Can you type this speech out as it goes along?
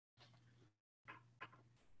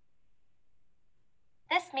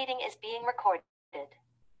This meeting is being recorded.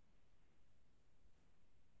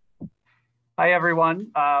 Hi,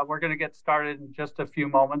 everyone. We're going to get started in just a few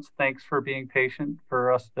moments. Thanks for being patient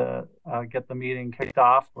for us to get the meeting kicked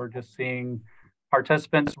off. We're just seeing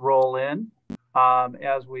participants roll in.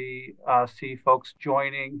 As we see folks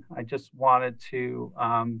joining, I just wanted to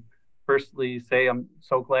firstly say I'm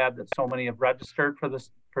so glad that so many have registered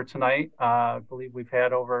for tonight. I believe we've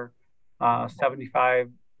had over 75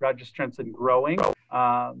 registrants and growing.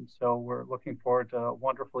 So we're looking forward to a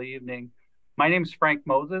wonderful evening. My name is Frank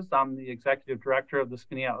Moses. I'm the Executive Director of the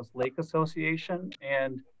Skaneateles Lake Association.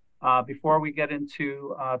 And before we get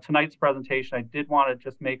into tonight's presentation, I did want to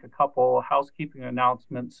just make a couple housekeeping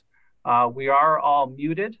announcements. We are all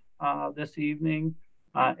muted this evening,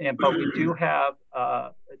 but we do have,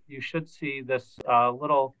 you should see this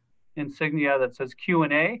little insignia that says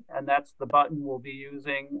Q&A, and that's the button we'll be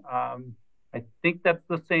using. I think that's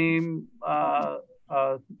the same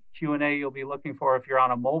Q&A you'll be looking for if you're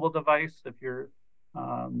on a mobile device, if you're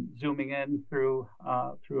zooming in through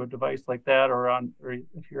a device like that, or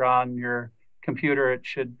if you're on your computer, it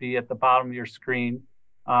should be at the bottom of your screen.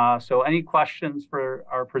 So any questions for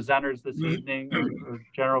our presenters this evening, or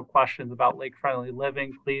general questions about lake-friendly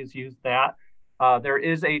living, please use that. There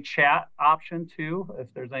is a chat option too.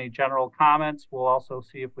 If there's any general comments, we'll also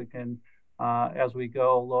see if we can, as we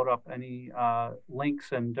go, load up any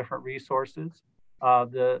links and different resources.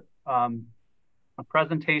 The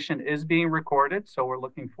presentation is being recorded, so we're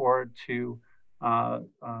looking forward to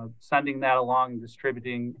sending that along and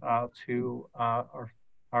distributing to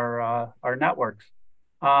our networks.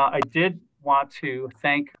 I did want to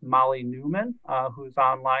thank Molly Newman, who's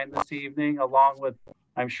online this evening, along with,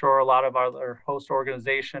 I'm sure, a lot of our host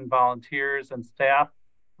organization volunteers and staff.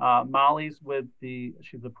 Molly's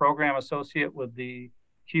she's a program associate with the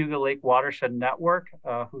Cayuga Lake Watershed Network,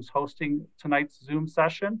 who's hosting tonight's Zoom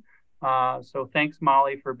session. So thanks,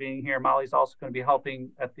 Molly, for being here. Molly's also going to be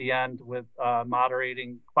helping at the end with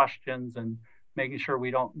moderating questions and making sure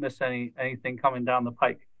we don't miss anything coming down the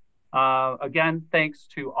pike. Again, thanks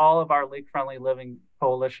to all of our Lake Friendly Living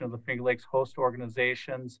Coalition of the Finger Lakes host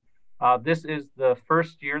organizations. This is the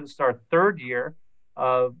first year, this is our third year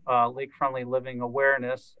of Lake Friendly Living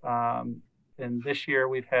awareness. And this year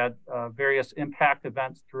we've had various impact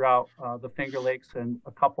events throughout the Finger Lakes and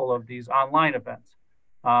a couple of these online events.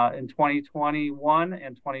 In 2021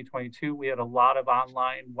 and 2022, we had a lot of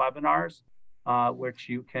online webinars, which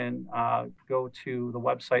you can go to the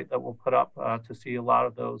website that we'll put up to see a lot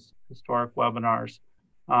of those historic webinars.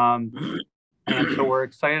 And so we're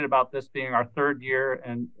excited about this being our third year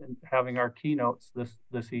and having our keynotes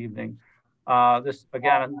this evening. This is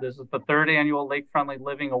the third annual Lake Friendly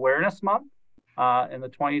Living Awareness Month. And the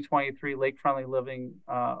 2023 Lake Friendly Living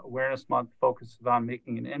Awareness Month focuses on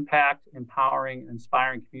making an impact, empowering, and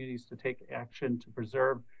inspiring communities to take action to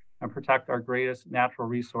preserve and protect our greatest natural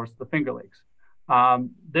resource, the Finger Lakes.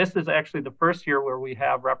 This is actually the first year where we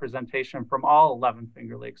have representation from all 11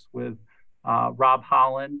 Finger Lakes, with Rob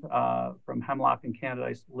Holland from Hemlock and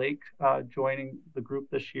Candidice Lake joining the group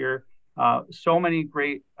this year. So many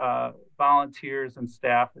great volunteers and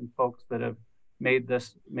staff and folks that have made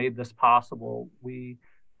this possible. We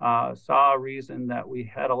saw a reason that we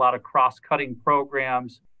had a lot of cross-cutting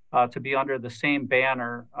programs to be under the same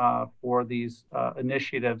banner for these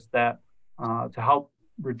initiatives that to help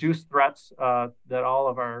reduce threats that all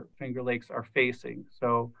of our Finger Lakes are facing.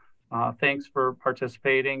 So thanks for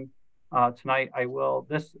participating tonight.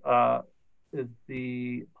 This is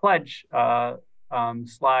the pledge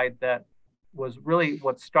slide that was really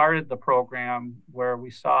what started the program, where we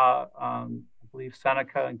saw I believe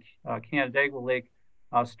Seneca and Canandaigua Lake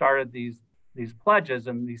started these pledges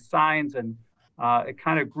and these signs, and it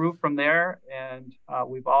kind of grew from there. And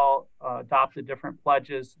we've all adopted different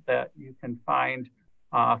pledges that you can find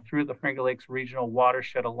through the Finger Lakes Regional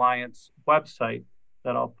Watershed Alliance website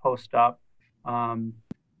that I'll post up, and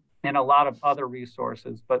a lot of other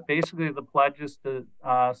resources. But basically, the pledge is to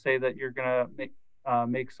say that you're going to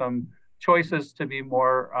make some choices to be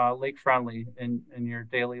more lake friendly in your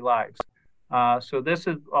daily lives. So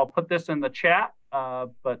I'll put this in the chat,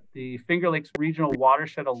 but the Finger Lakes Regional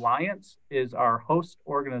Watershed Alliance is our host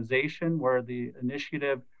organization, where the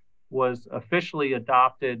initiative was officially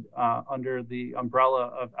adopted under the umbrella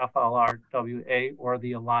of FLRWA, or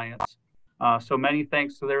the Alliance. So many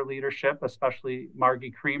thanks to their leadership, especially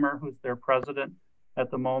Margie Creamer, who's their president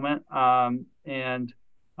at the moment. And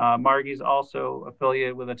Margie's also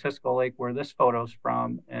affiliated with Atisco Lake, where this photo's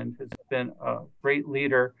from, and has been a great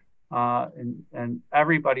leader. And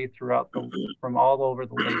everybody from all over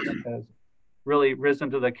the lake has really risen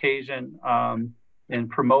to the occasion in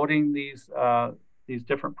promoting these these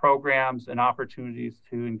different programs and opportunities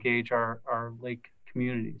to engage our lake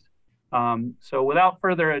communities. So without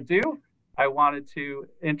further ado, I wanted to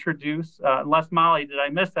introduce, unless Molly, did I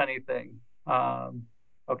miss anything?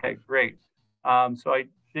 Okay, great. So I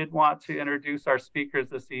did want to introduce our speakers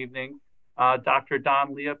this evening. Dr.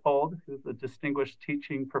 Don Leopold, who's a distinguished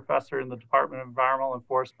teaching professor in the Department of Environmental and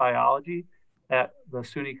Forest Biology at the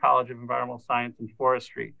SUNY College of Environmental Science and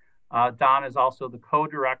Forestry. Don is also the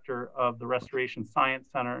co-director of the Restoration Science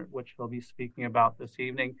Center, which he'll be speaking about this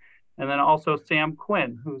evening. And then also Sam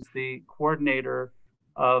Quinn, who's the coordinator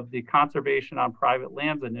of the Conservation on Private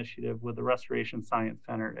Lands Initiative with the Restoration Science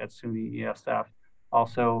Center at SUNY ESF,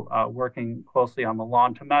 also working closely on the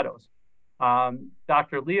Lawn to Meadows.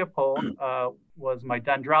 Dr. Leopold was my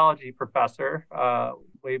dendrology professor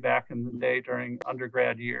way back in the day during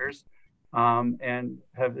undergrad years, and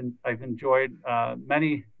I've enjoyed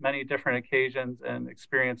many different occasions and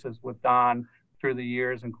experiences with Don through the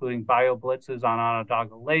years, including bio blitzes on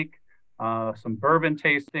Onondaga Lake, some bourbon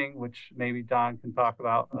tasting, which maybe Don can talk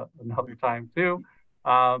about another time too,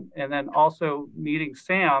 and then also meeting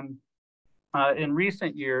Sam in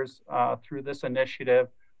recent years through this initiative.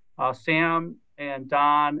 Sam and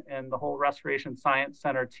Don and the whole Restoration Science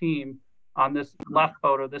Center team on this left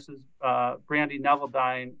photo, this is Brandy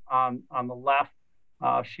Neveldine on the left.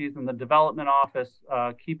 She's in the development office,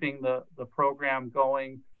 keeping the program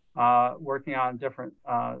going, working on different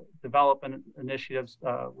development initiatives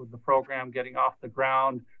with the program getting off the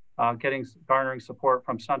ground, garnering support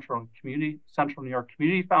from Central New York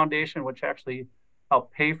Community Foundation, which actually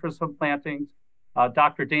helped pay for some plantings.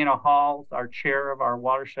 Dr. Dana Hall, our chair of our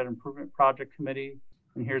Watershed Improvement Project Committee,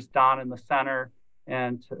 and here's Don in the center.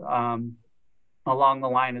 And along the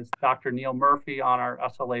line is Dr. Neil Murphy on our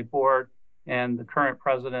SLA board, and the current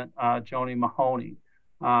president, Joni Mahoney.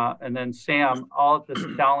 And then Sam, all of this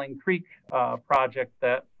Dowling Creek project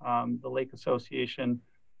that the Lake Association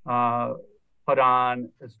put on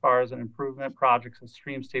as far as an improvement project, a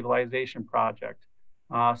stream stabilization project.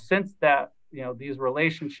 Since that, these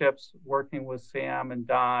relationships working with Sam and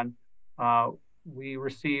Don, we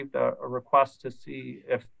received a request to see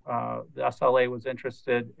if the SLA was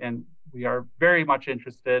interested, and we are very much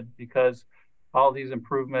interested because all these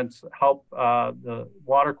improvements help the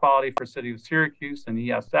water quality for City of Syracuse and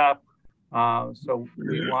ESF. So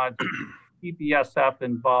we want to keep ESF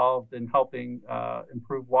involved in helping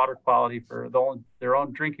improve water quality for their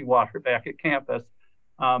own drinking water back at campus.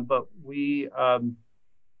 But we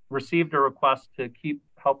received a request to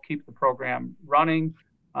help keep the program running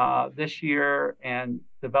this year and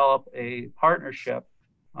develop a partnership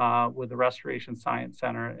with the Restoration Science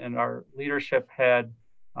Center. And our leadership had,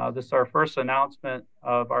 this is our first announcement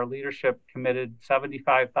of our leadership committed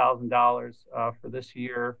 $75,000 for this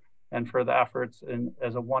year and for the efforts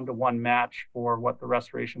as a one-to-one match for what the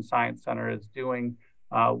Restoration Science Center is doing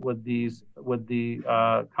with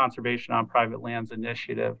the Conservation on Private Lands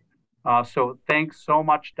Initiative. So thanks so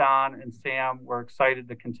much, Don and Sam. We're excited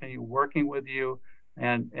to continue working with you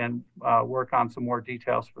and work on some more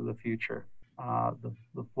details for the future.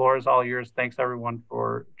 The floor is all yours. Thanks everyone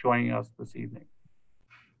for joining us this evening.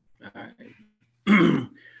 All right.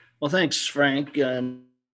 Well, thanks, Frank, and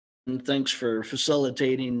thanks for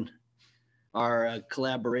facilitating our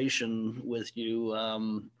collaboration with you,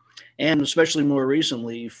 and especially more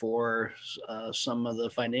recently for some of the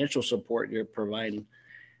financial support you're providing.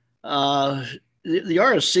 The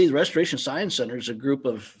RSC, the Restoration Science Center, is a group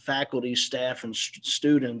of faculty, staff, and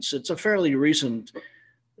students. It's a fairly recent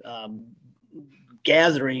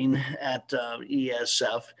gathering at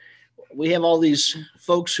ESF. We have all these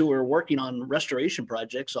folks who are working on restoration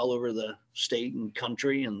projects all over the state and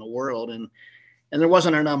country and the world, and there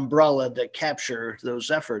wasn't an umbrella to capture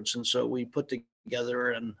those efforts, and so we put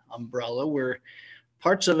together an umbrella where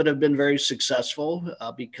parts of it have been very successful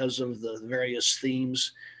because of the various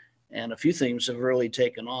themes, and a few themes have really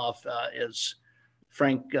taken off. As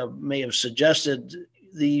Frank may have suggested,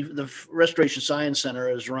 the Restoration Science Center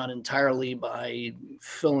is run entirely by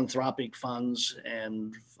philanthropic funds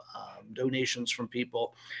and donations from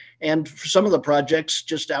people. And for some of the projects,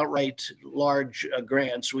 just outright large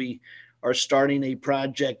grants. We are starting a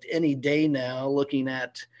project any day now looking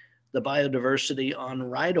at the biodiversity on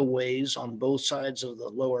right-of-ways on both sides of the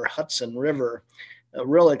lower Hudson River. A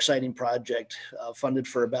real exciting project funded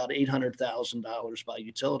for about $800,000 by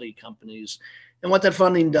utility companies. And what that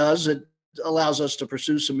funding does, it allows us to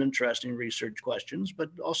pursue some interesting research questions, but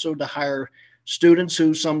also to hire students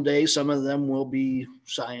who someday, some of them will be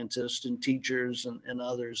scientists and teachers and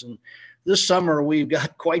others. And this summer, we've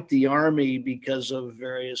got quite the army because of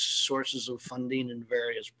various sources of funding and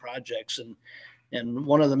various projects. And And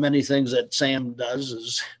one of the many things that Sam does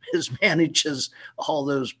is manages all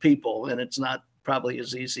those people, and it's not probably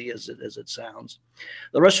as easy as it sounds.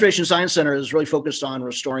 The Restoration Science Center is really focused on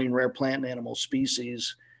restoring rare plant and animal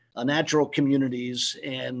species, natural communities,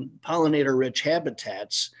 and pollinator-rich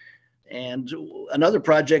habitats. And another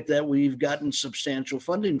project that we've gotten substantial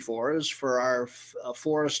funding for is for our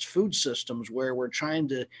forest food systems, where we're trying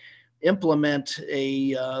to implement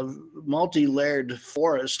a multi-layered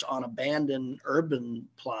forest on abandoned urban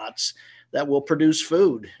plots that will produce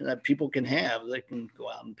food that people can have. They can go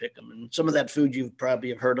out and pick them. And some of that food you probably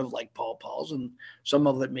have heard of, like pawpaws, and some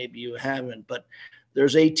of it maybe you haven't. But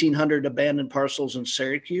there's 1,800 abandoned parcels in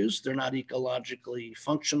Syracuse. They're not ecologically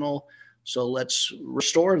functional. So let's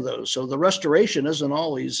restore those. So the restoration isn't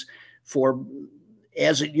always for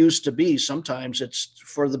as it used to be. Sometimes it's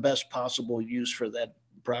for the best possible use for that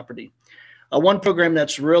property. One program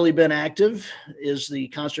that's really been active is the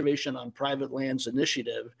Conservation on Private Lands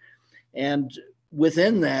Initiative. And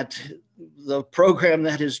within that, the program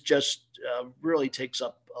that is just really takes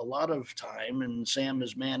up a lot of time, and Sam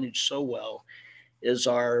has managed so well, is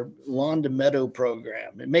our Lawn to Meadow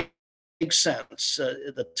program. It makes sense.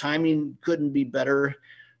 The timing couldn't be better.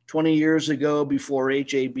 20 years ago, before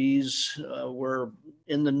HABs were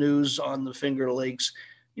in the news on the Finger Lakes,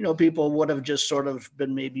 people would have just sort of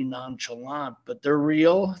been maybe nonchalant, but they're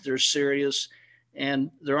real, they're serious,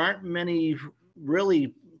 and there aren't many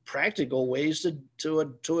really practical ways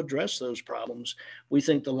to address those problems. We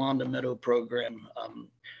think the Lawn to Meadow program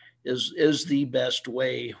is the best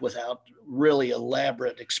way without really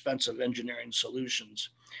elaborate, expensive engineering solutions.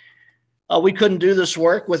 We couldn't do this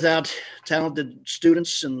work without talented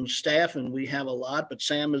students and staff, and we have a lot, but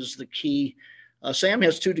Sam is the key. Sam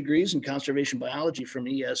has 2 degrees in conservation biology from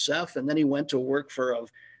ESF, and then he went to work for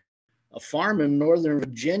a farm in Northern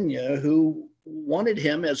Virginia who wanted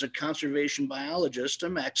him as a conservation biologist to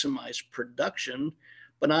maximize production,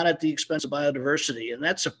 but not at the expense of biodiversity. And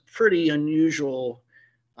that's a pretty unusual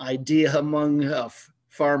idea among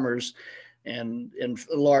farmers and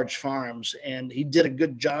large farms. And he did a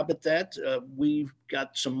good job at that. We've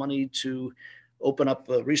got some money to open up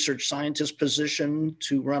a research scientist position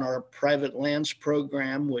to run our private lands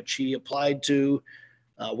program, which he applied to.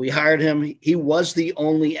 We hired him. He was the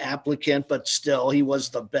only applicant, but still he was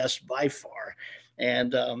the best by far.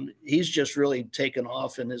 And he's just really taken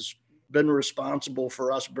off and has been responsible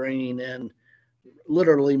for us bringing in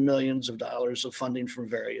literally millions of dollars of funding from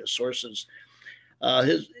various sources.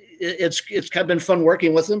 It's kind of been fun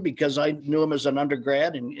working with him because I knew him as an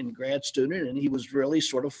undergrad and grad student, and he was really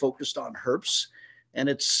sort of focused on herps. And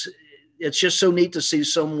it's just so neat to see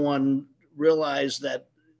someone realize that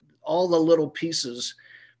all the little pieces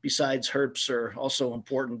besides herps are also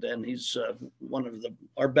important. And he's one of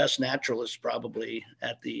our best naturalists probably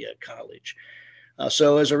at the college.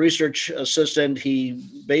 So as a research assistant,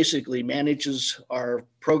 he basically manages our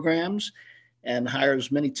programs and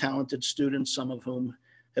hires many talented students, some of whom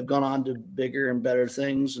have gone on to bigger and better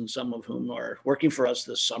things, and some of whom are working for us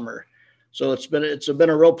this summer. So it's been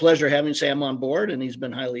a real pleasure having Sam on board, and he's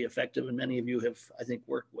been highly effective, and many of you have, I think,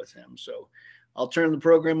 worked with him. So I'll turn the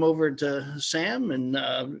program over to Sam, and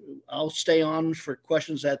I'll stay on for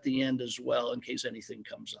questions at the end as well in case anything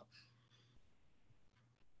comes up.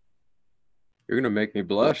 You're going to make me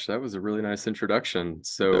blush. That was a really nice introduction.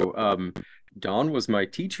 So Don was my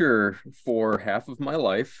teacher for half of my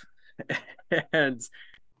life, and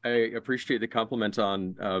I appreciate the compliment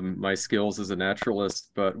on my skills as a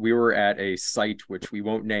naturalist, but we were at a site which we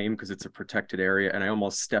won't name because it's a protected area, and I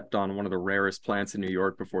almost stepped on one of the rarest plants in New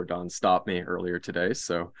York before Don stopped me earlier today,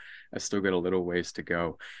 so I still got a little ways to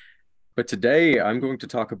go. But today I'm going to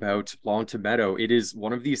talk about lawn to meadow. It is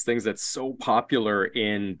one of these things that's so popular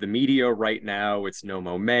in the media right now. It's no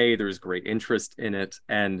mo May. There's great interest in it.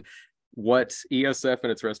 And what ESF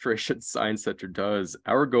and its Restoration Science Center does,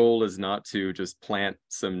 our goal is not to just plant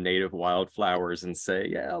some native wildflowers and say,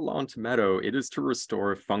 yeah, lawn to meadow. It is to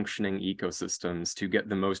restore functioning ecosystems, to get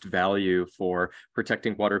the most value for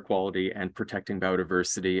protecting water quality and protecting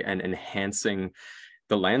biodiversity and enhancing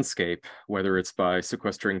the landscape, whether it's by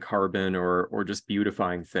sequestering carbon or just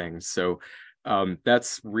beautifying things. So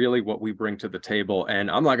that's really what we bring to the table.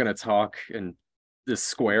 And I'm not going to talk in this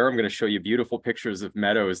square. I'm going to show you beautiful pictures of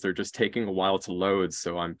meadows. They're just taking a while to load,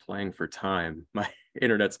 so I'm playing for time. My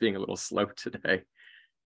internet's being a little slow today.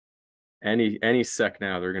 Any sec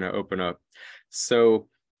now, they're going to open up. So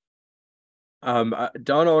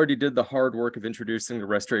Don already did the hard work of introducing the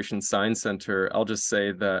Restoration Science Center. I'll just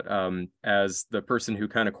say that as the person who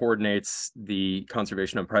kind of coordinates the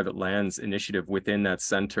Conservation on Private Lands initiative within that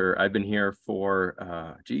center, I've been here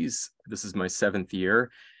for, this is my 7th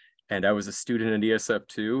year. And I was a student in ESF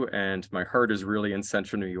too, and my heart is really in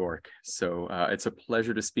Central New York. So it's a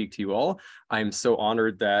pleasure to speak to you all. I'm so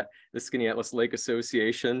honored that the Skaneateles Lake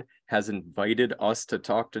Association has invited us to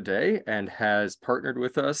talk today and has partnered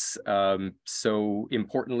with us so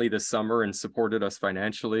importantly this summer and supported us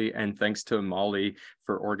financially. And thanks to Molly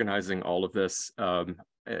for organizing all of this.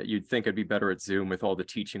 You'd think I'd be better at Zoom with all the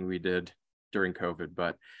teaching we did during COVID,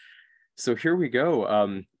 but so here we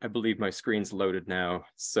go. I believe my screen's loaded now.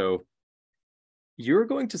 So you're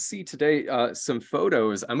going to see today some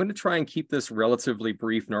photos. I'm going to try and keep this relatively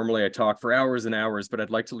brief. Normally I talk for hours and hours, but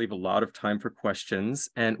I'd like to leave a lot of time for questions.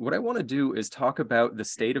 And what I want to do is talk about the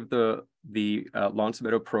state of the Lawn to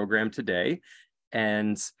Meadow program today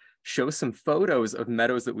and show some photos of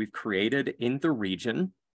meadows that we've created in the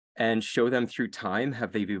region and show them through time,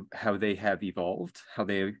 how they have evolved, how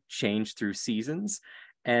they have changed through seasons,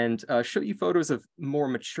 and show you photos of more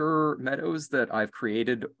mature meadows that I've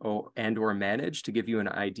created or managed to give you an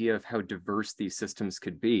idea of how diverse these systems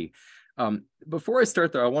could be. Before I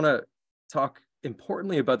start though, I want to talk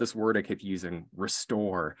importantly about this word I keep using,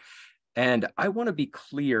 restore. And I want to be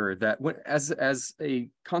clear that as a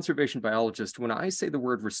conservation biologist, when I say the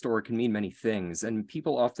word restore, it can mean many things. And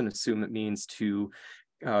people often assume it means to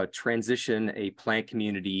transition a plant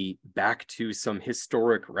community back to some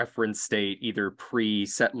historic reference state, either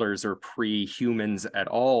pre-settlers or pre-humans at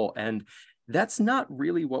all. And that's not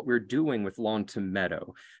really what we're doing with Lawn to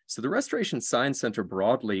Meadow. So the Restoration Science Center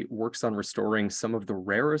broadly works on restoring some of the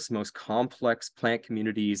rarest, most complex plant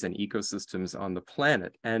communities and ecosystems on the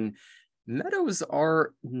planet. And meadows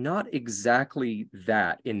are not exactly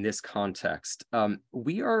that in this context.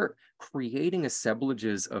 We are creating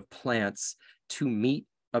assemblages of plants to meet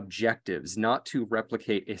objectives, not to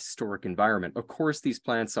replicate a historic environment. Of course, these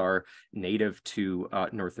plants are native to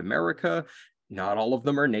North America. Not all of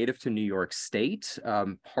them are native to New York State.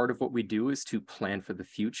 Part of what we do is to plan for the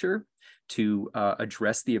future, to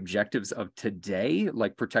address the objectives of today,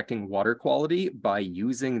 like protecting water quality by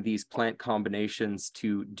using these plant combinations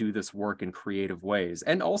to do this work in creative ways,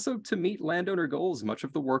 and also to meet landowner goals. Much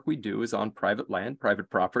of the work we do is on private land, private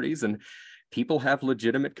properties, and people have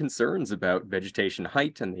legitimate concerns about vegetation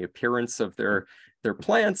height and the appearance of their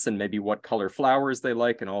plants and maybe what color flowers they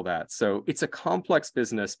like and all that. So it's a complex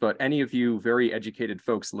business, but any of you very educated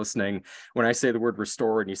folks listening, when I say the word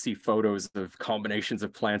restore and you see photos of combinations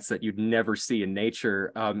of plants that you'd never see in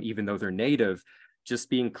nature, even though they're native, just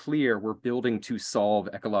being clear, we're building to solve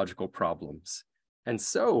ecological problems. And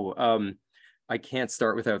so I can't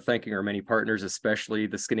start without thanking our many partners, especially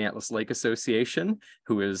the Skaneateles Lake Association,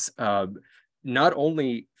 who is not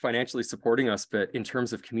only financially supporting us, but in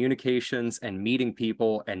terms of communications and meeting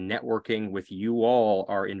people and networking with you all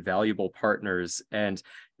are invaluable partners. And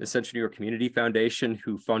the Central New York Community Foundation,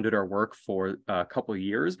 who funded our work for a couple of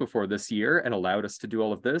years before this year and allowed us to do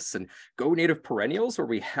all of this, and Go Native Perennials, where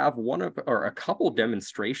we have a couple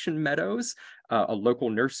demonstration meadows, a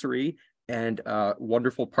local nursery, and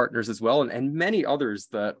wonderful partners as well, and many others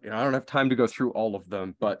that I don't have time to go through all of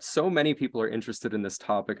them, but so many people are interested in this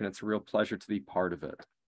topic, and it's a real pleasure to be part of it.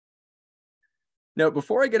 Now,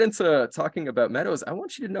 before I get into talking about meadows, I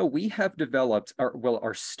want you to know we have developed,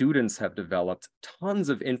 our students have developed tons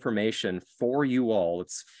of information for you all.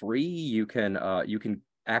 It's free. You can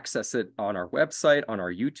access it on our website, on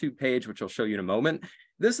our YouTube page, which I'll show you in a moment.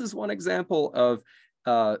 This is one example of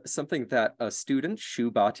something that a student,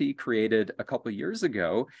 Shubati, created a couple of years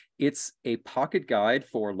ago. It's a pocket guide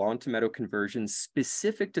for lawn to meadow conversion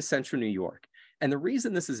specific to Central New York. And the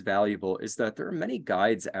reason this is valuable is that there are many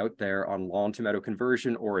guides out there on lawn to meadow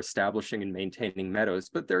conversion or establishing and maintaining meadows,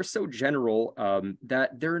 but they're so general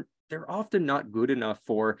that they're often not good enough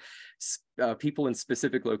for people in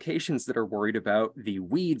specific locations that are worried about the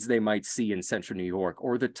weeds they might see in Central New York,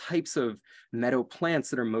 or the types of meadow plants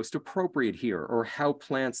that are most appropriate here, or how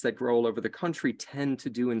plants that grow all over the country tend to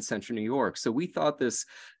do in Central New York. So we thought this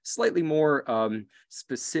slightly more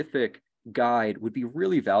specific guide would be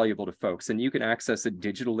really valuable to folks, and you can access it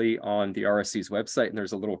digitally on the RSC's website, and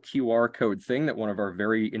there's a little QR code thing that one of our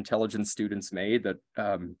very intelligent students made that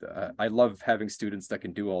I love having students that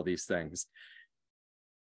can do all these things.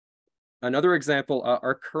 Another example,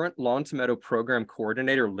 our current Lawn to Meadow program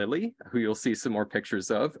coordinator, Lily, who you'll see some more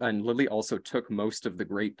pictures of, and Lily also took most of the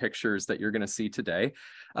great pictures that you're going to see today.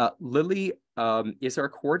 Lily is our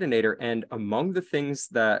coordinator, and among the things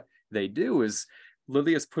that they do is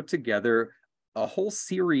Lily has put together a whole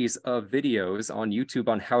series of videos on YouTube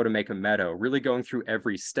on how to make a meadow, really going through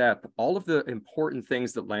every step, all of the important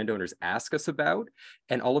things that landowners ask us about,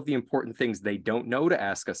 and all of the important things they don't know to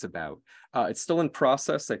ask us about. It's still in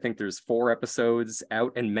process. I think there's 4 episodes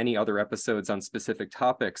out and many other episodes on specific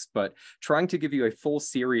topics, but trying to give you a full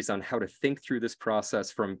series on how to think through this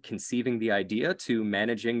process from conceiving the idea to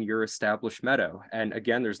managing your established meadow. And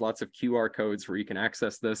again, there's lots of QR codes where you can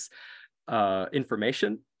access this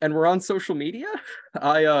information, and we're on social media.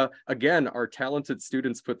 Again, our talented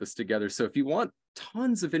students put this together. So if you want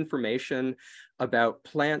tons of information about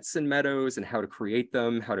plants and meadows and how to create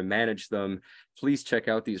them, how to manage them, please check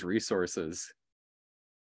out these resources.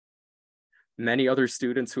 Many other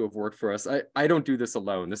students who have worked for us. I don't do this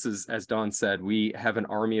alone. This is, as Don said, we have an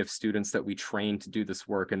army of students that we train to do this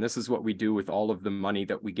work. And this is what we do with all of the money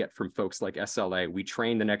that we get from folks like SLA. We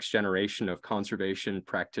train the next generation of conservation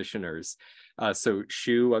practitioners. So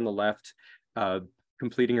Shu on the left,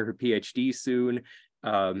 completing her PhD soon,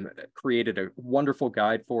 created a wonderful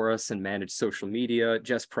guide for us and managed social media.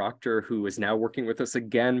 Jess Proctor, who is now working with us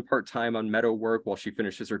again part-time on meadow work while she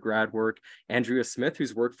finishes her grad work. Andrea Smith,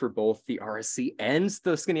 who's worked for both the RSC and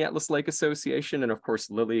the Skaneateles Lake Association. And of course,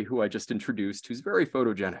 Lily, who I just introduced, who's very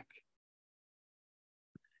photogenic.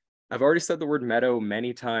 I've already said the word meadow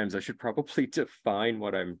many times. I should probably define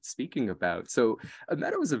what I'm speaking about. So a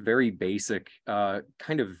meadow is a very basic,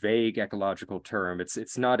 kind of vague ecological term.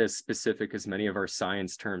 It's not as specific as many of our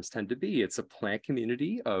science terms tend to be. It's a plant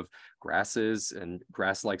community of grasses and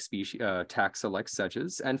grass-like species, taxa like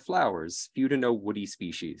sedges, and flowers, few to no woody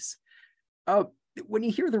species. When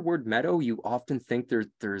you hear the word meadow, you often think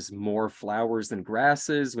there's more flowers than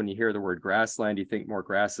grasses. When you hear the word grassland, you think more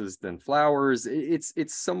grasses than flowers. It's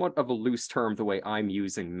somewhat of a loose term the way I'm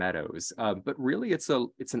using meadows, but really it's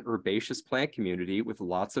an herbaceous plant community with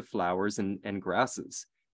lots of flowers and grasses.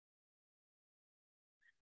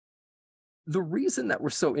 The reason that we're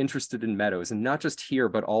so interested in meadows, and not just here,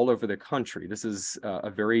 but all over the country, this is a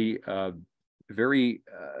very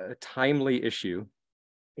timely issue,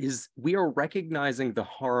 is we are recognizing the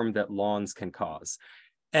harm that lawns can cause.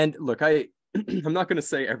 And look, I'm not going to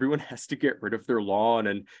say everyone has to get rid of their lawn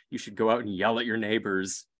and you should go out and yell at your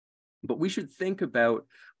neighbors, but we should think about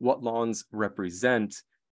what lawns represent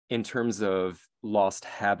in terms of lost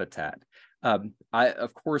habitat.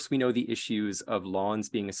 Of course, we know the issues of lawns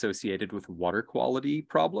being associated with water quality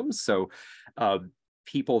problems. So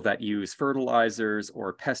people that use fertilizers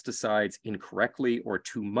or pesticides incorrectly or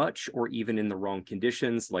too much, or even in the wrong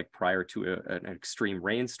conditions, like prior to an extreme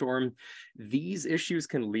rainstorm, these issues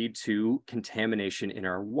can lead to contamination in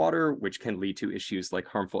our water, which can lead to issues like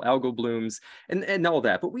harmful algal blooms and all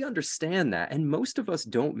that. But we understand that. And most of us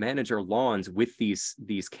don't manage our lawns with these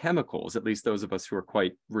chemicals, at least those of us who are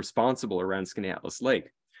quite responsible around Skaneateles Lake.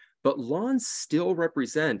 But lawns still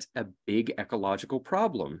represent a big ecological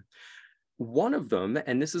problem. One of them,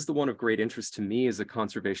 and this is the one of great interest to me as a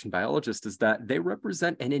conservation biologist, is that they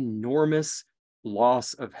represent an enormous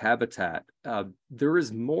loss of habitat. There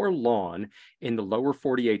is more lawn in the lower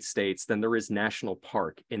 48 states than there is national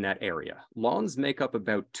park in that area. Lawns make up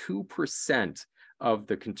about 2% of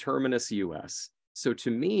the conterminous US. So to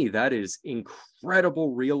me, that is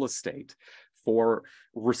incredible real estate for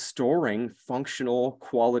restoring functional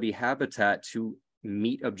quality habitat to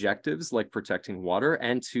meet objectives like protecting water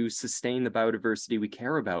and to sustain the biodiversity we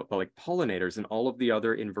care about, but like pollinators and all of the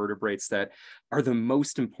other invertebrates that are the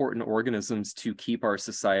most important organisms to keep our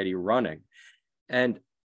society running. And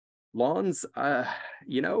lawns,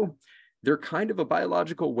 they're kind of a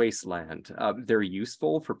biological wasteland. They're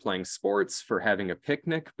useful for playing sports, for having a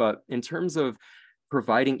picnic, but in terms of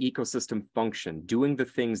providing ecosystem function, doing the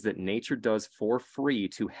things that nature does for free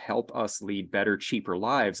to help us lead better, cheaper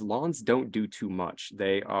lives, lawns don't do too much.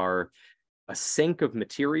 They are a sink of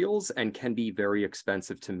materials and can be very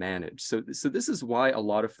expensive to manage. So this is why a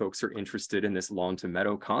lot of folks are interested in this lawn to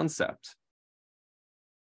meadow concept.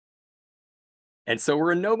 And so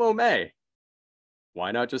we're in No Mow May.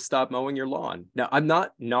 Why not just stop mowing your lawn? Now, I'm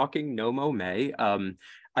not knocking No Mow May.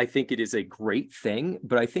 I think it is a great thing,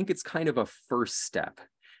 but I think it's kind of a first step.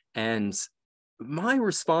 And my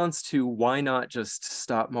response to why not just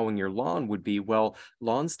stop mowing your lawn would be, well,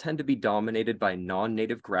 lawns tend to be dominated by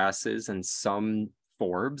non-native grasses and some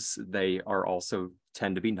forbs. They are also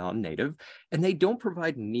tend to be non-native, and they don't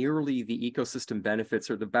provide nearly the ecosystem benefits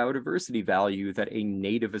or the biodiversity value that a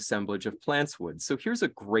native assemblage of plants would. So here's a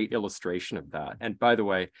great illustration of that. And by the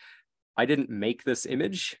way, I didn't make this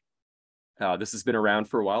image. This has been around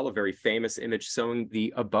for a while, a very famous image showing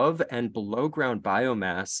the above and below ground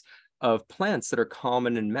biomass of plants that are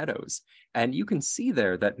common in meadows. And you can see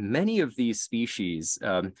there that many of these species,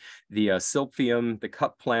 the Silphium, the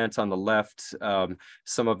cup plant on the left,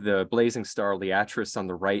 some of the blazing star Liatris on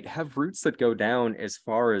the right, have roots that go down as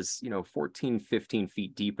far as, 14, 15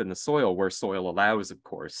 feet deep in the soil, where soil allows, of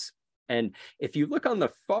course. And if you look on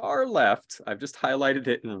the far left, I've just highlighted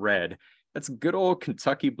it in red. That's good old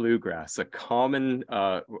Kentucky bluegrass, a common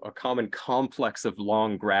complex of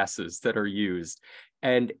long grasses that are used.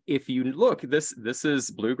 And if you look, this is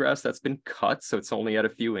bluegrass that's been cut, so it's only at a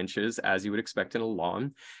few inches, as you would expect in a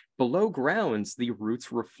lawn. Below grounds, the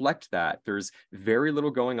roots reflect that. There's very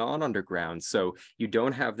little going on underground, so you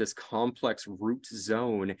don't have this complex root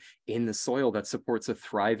zone in the soil that supports a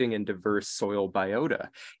thriving and diverse soil biota.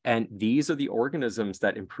 And these are the organisms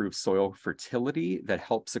that improve soil fertility, that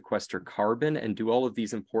help sequester carbon, and do all of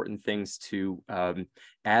these important things to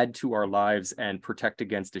add to our lives and protect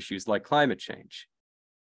against issues like climate change.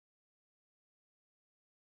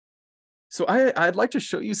 So I'd like to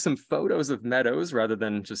show you some photos of meadows rather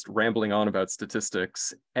than just rambling on about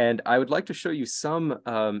statistics. And I would like to show you some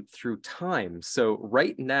through time. So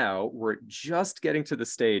right now, we're just getting to the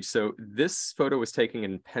stage. So this photo was taken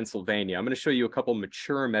in Pennsylvania. I'm going to show you a couple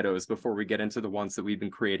mature meadows before we get into the ones that we've been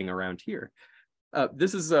creating around here.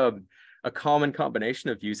 This is a common combination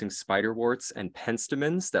of using spiderworts and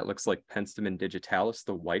penstemons. That looks like Penstemon digitalis,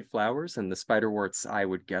 the white flowers, and the spiderworts, I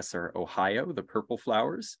would guess, are Ohio, the purple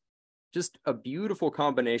flowers. Just a beautiful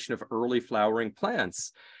combination of early flowering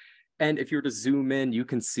plants. And if you were to zoom in, you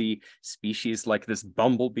can see species like this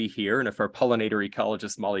bumblebee here. And if our pollinator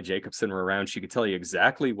ecologist, Molly Jacobson, were around, she could tell you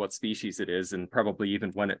exactly what species it is and probably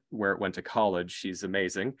even where it went to college. She's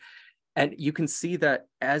amazing. And you can see that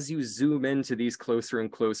as you zoom into these closer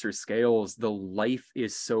and closer scales, the life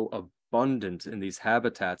is so abundant in these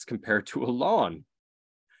habitats compared to a lawn.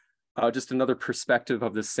 Just another perspective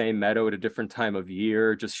of the same meadow at a different time of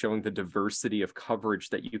year, just showing the diversity of coverage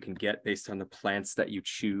that you can get based on the plants that you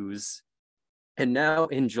choose. And now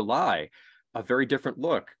in July, a very different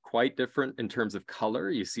look, quite different in terms of color.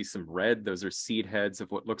 You see some red. Those are seed heads of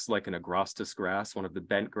what looks like an agrostis grass, one of the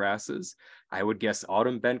bent grasses. I would guess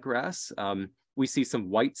autumn bent grass. We see some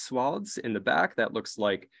white swaths in the back. That looks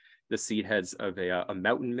like the seed heads of a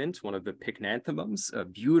mountain mint, one of the pycnanthemums, a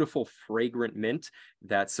beautiful fragrant mint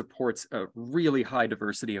that supports a really high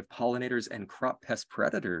diversity of pollinators and crop pest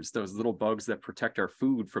predators, those little bugs that protect our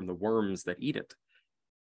food from the worms that eat it.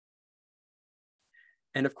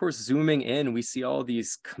 And of course, zooming in, we see all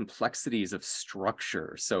these complexities of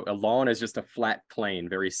structure. So a lawn is just a flat plane,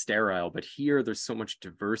 very sterile, but here there's so much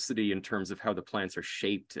diversity in terms of how the plants are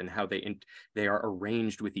shaped and how they are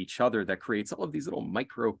arranged with each other that creates all of these little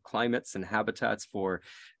microclimates and habitats for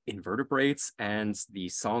invertebrates and the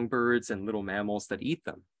songbirds and little mammals that eat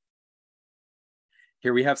them.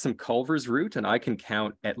 Here we have some Culver's root, and I can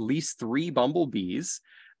count at least 3 bumblebees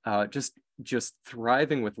just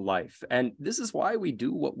thriving with life. And this is why we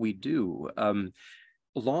do what we do.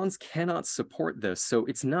 Lawns cannot support this. So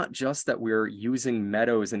it's not just that we're using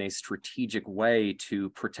meadows in a strategic way to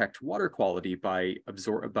protect water quality by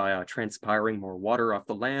transpiring more water off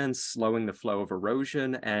the land, slowing the flow of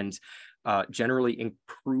erosion, and generally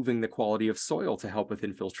improving the quality of soil to help with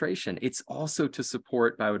infiltration. It's also to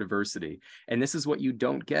support biodiversity. And this is what you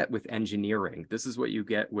don't get with engineering. This is what you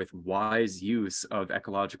get with wise use of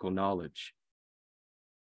ecological knowledge.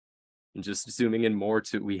 And just zooming in more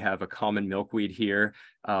we have a common milkweed here.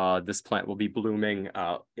 This plant will be blooming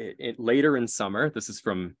later in summer. This is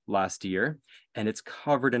from last year, and it's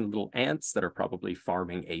covered in little ants that are probably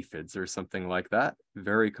farming aphids or something like that.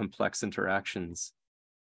 Very complex interactions.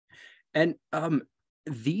 And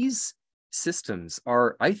these systems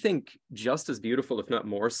are, I think, just as beautiful, if not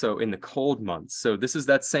more so, in the cold months. So this is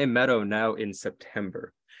that same meadow now in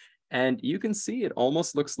September. And you can see it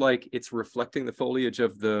almost looks like it's reflecting the foliage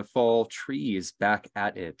of the fall trees back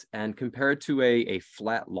at it. And compared to a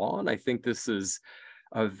flat lawn, I think this is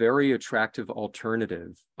a very attractive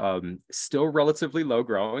alternative. Still relatively low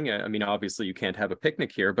growing. I mean, obviously you can't have a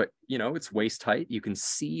picnic here, but it's waist height. You can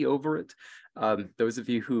see over it. Those of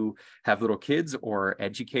you who have little kids or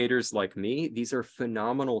educators like me, these are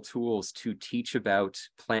phenomenal tools to teach about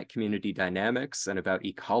plant community dynamics and about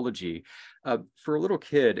ecology. For a little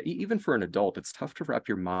kid, even for an adult, it's tough to wrap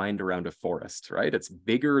your mind around a forest, right? It's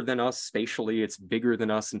bigger than us spatially. It's bigger than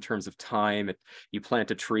us in terms of time. You plant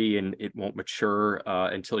a tree and it won't mature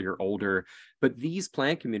until you're older. But these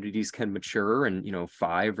plant communities can mature in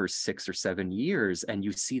 5 or 6 or 7 years, and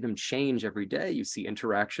you see them change every day. You see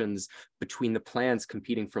interactions between the plants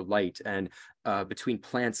competing for light, and between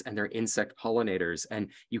plants and their insect pollinators,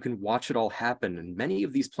 and you can watch it all happen. And many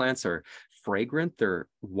of these plants are fragrant. They're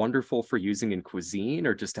wonderful for using in cuisine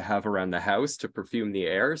or just to have around the house to perfume the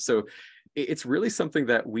air. So it's really something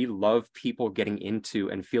that we love people getting into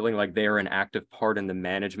and feeling like they're an active part in the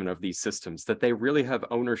management of these systems, that they really have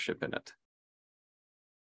ownership in it.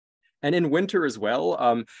 And in winter as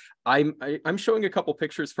well, I'm showing a couple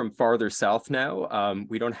pictures from farther south now.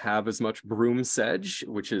 We don't have as much broom sedge,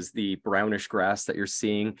 which is the brownish grass that you're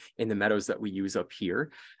seeing in the meadows that we use up here.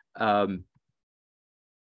 And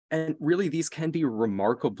really, these can be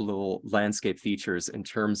remarkable landscape features in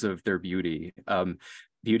terms of their beauty.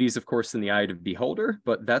 Beauty is, of course, in the eye of the beholder,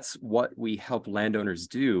 but that's what we help landowners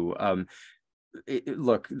do.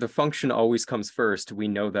 Look, the function always comes first. We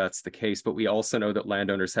know that's the case, but we also know that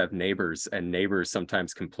landowners have neighbors, and neighbors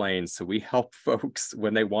sometimes complain. So we help folks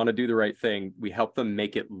when they want to do the right thing. We help them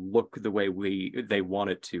make it look the way they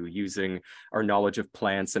want it to, using our knowledge of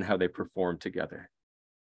plants and how they perform together.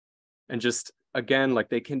 And just again, like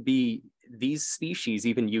these species,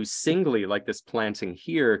 even used singly, like this planting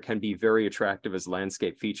here, can be very attractive as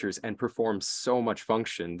landscape features and perform so much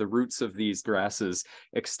function. The roots of these grasses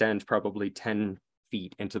extend probably 10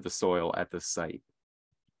 feet into the soil at this site.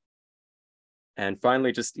 And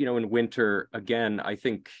finally, just, in winter, again, I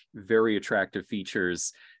think very attractive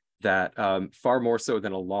features that far more so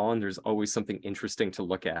than a lawn, there's always something interesting to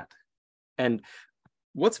look at. And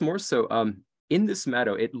what's more so, in this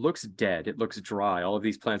meadow, it looks dead, it looks dry. All of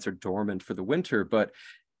these plants are dormant for the winter, but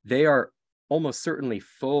they are almost certainly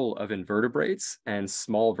full of invertebrates and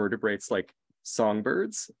small vertebrates like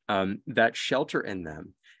songbirds that shelter in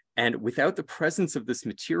them. And without the presence of this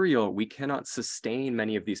material, we cannot sustain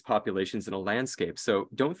many of these populations in a landscape. So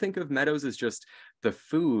don't think of meadows as just the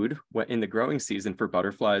food in the growing season for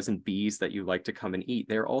butterflies and bees that you like to come and eat.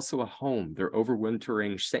 They're also a home. They're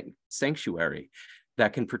overwintering sanctuary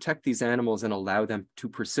that can protect these animals and allow them to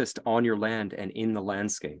persist on your land and in the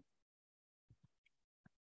landscape.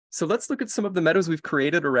 So let's look at some of the meadows we've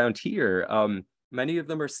created around here. Many of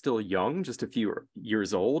them are still young, just a few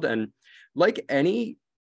years old. And like any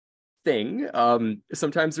thing,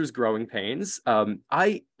 sometimes there's growing pains.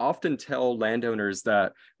 I often tell landowners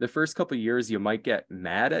that the first couple of years you might get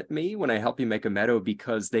mad at me when I help you make a meadow,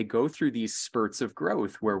 because they go through these spurts of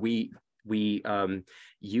growth where we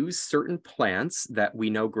use certain plants that we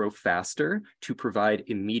know grow faster to provide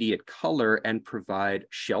immediate color and provide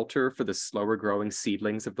shelter for the slower growing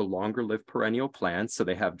seedlings of the longer lived perennial plants, so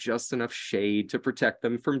they have just enough shade to protect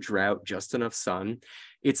them from drought, just enough sun.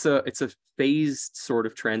 It's a phased sort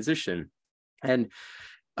of transition. And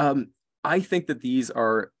I think that these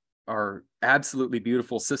are absolutely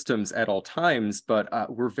beautiful systems at all times, but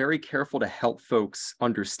we're very careful to help folks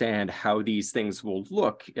understand how these things will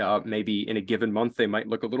look. Maybe in a given month, they might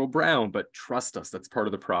look a little brown, but trust us, that's part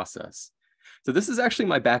of the process. So this is actually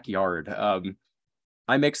my backyard.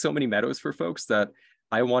 I make so many meadows for folks that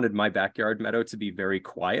I wanted my backyard meadow to be very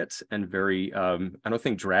quiet and very, I don't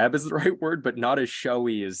think drab is the right word, but not as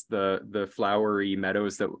showy as the flowery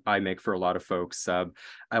meadows that I make for a lot of folks.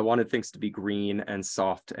 I wanted things to be green and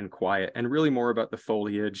soft and quiet, and really more about the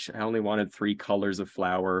foliage. I only wanted 3 colors of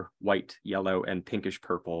flower: white, yellow, and pinkish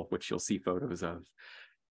purple, which you'll see photos of.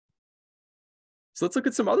 So let's look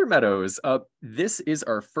at some other meadows. This is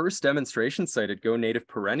our first demonstration site at Go Native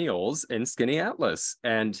Perennials in Skinny Atlas.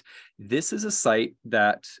 And this is a site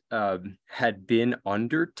that had been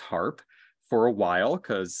under tarp for a while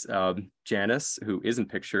because Janice, who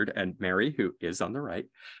isn't pictured, and Mary, who is on the right,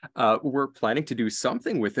 were planning to do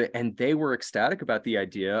something with it. And they were ecstatic about the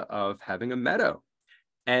idea of having a meadow.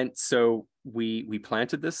 And so we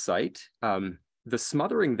planted this site. The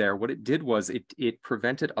smothering there, what it did was it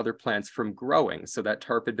prevented other plants from growing. So that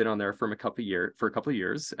tarp had been on there for a couple of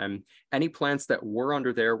years, and any plants that were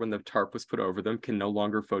under there when the tarp was put over them can no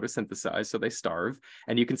longer photosynthesize, so they starve.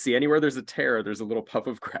 And you can see anywhere there's a tear, there's a little puff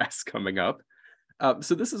of grass coming up.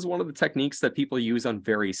 So this is one of the techniques that people use on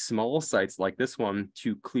very small sites like this one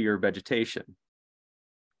to clear vegetation.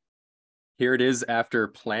 Here it is after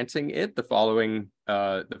planting it the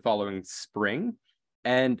following spring.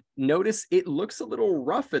 And notice it looks a little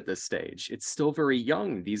rough at this stage. It's still very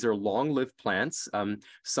young. These are long-lived plants.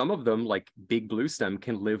 Some of them, like big blue stem,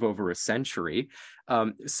 can live over a century.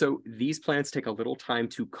 So these plants take a little time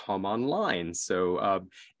to come online. So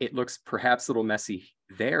it looks perhaps a little messy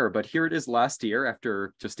there, but here it is last year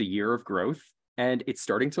after just a year of growth, and it's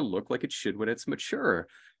starting to look like it should when it's mature.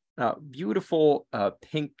 Beautiful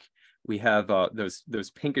pink. We have those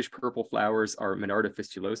pinkish purple flowers are Monarda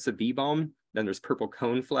fistulosa bee balm. Then there's purple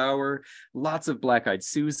coneflower, lots of black-eyed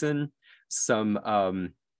Susan, some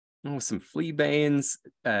fleabanes,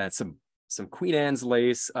 some some Queen Anne's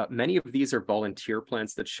lace. Many of these are volunteer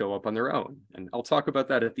plants that show up on their own. And I'll talk about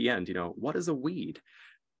that at the end. You know, what is a weed?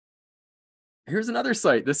 Here's another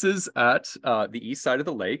site. This is at the east side of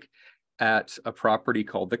the lake at a property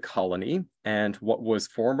called the Colony, and what was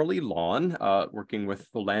formerly lawn, working with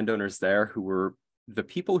the landowners there who were the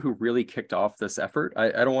people who really kicked off this effort.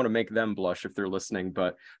 I don't want to make them blush if they're listening,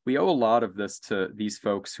 but we owe a lot of this to these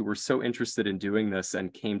folks who were so interested in doing this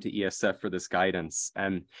and came to ESF for this guidance.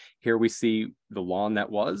 And here we see the lawn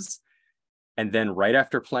that was, and then right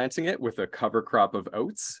after planting it with a cover crop of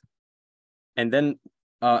oats. And then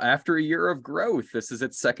after a year of growth, this is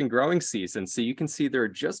its second growing season. So you can see there are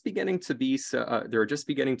just beginning to be some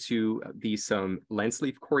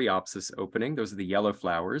landsleaf coreopsis opening. Those are the yellow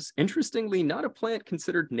flowers. Interestingly, not a plant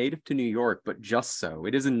considered native to New York, but just so.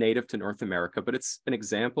 It is a native to North America, but it's an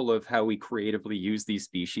example of how we creatively use these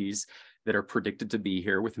species that are predicted to be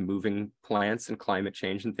here with moving plants and climate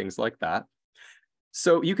change and things like that.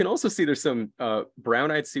 So you can also see there's some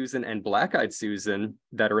brown-eyed Susan and black-eyed Susan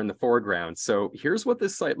that are in the foreground. So here's what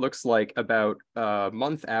this site looks like about a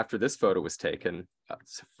month after this photo was taken.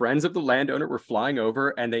 Friends of the landowner were flying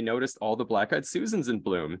over and they noticed all the black-eyed Susans in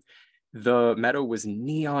bloom. The meadow was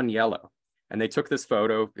neon yellow. And they took this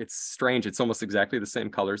photo. It's strange. It's almost exactly the same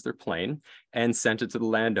colors. They're plain, and sent it to the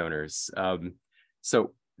landowners.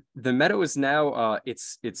 So the meadow is now,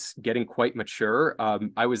 it's getting quite mature.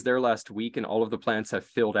 I was there last week and all of the plants have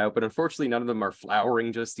filled out, but unfortunately none of them are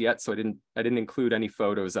flowering just yet. So I didn't include any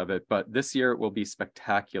photos of it, but this year it will be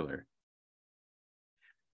spectacular.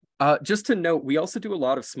 Just to note, we also do a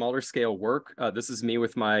lot of smaller scale work. This is me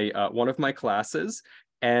with my one of my classes.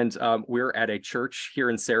 And we're at a church here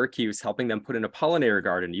in Syracuse helping them put in a pollinator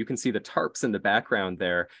garden. You can see the tarps in the background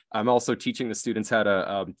there. I'm also teaching the students how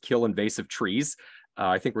to kill invasive trees.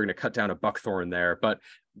 I think we're going to cut down a buckthorn there, but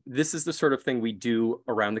this is the sort of thing we do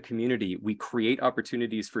around the community. We create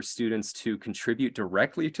opportunities for students to contribute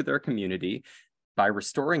directly to their community by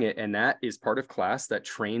restoring it. And that is part of class that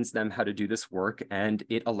trains them how to do this work. And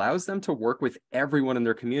it allows them to work with everyone in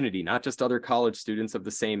their community, not just other college students of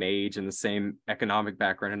the same age and the same economic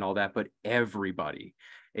background and all that, but everybody.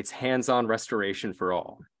 It's hands-on restoration for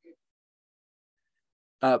all.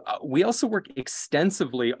 We also work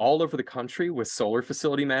extensively all over the country with solar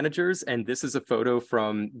facility managers, and this is a photo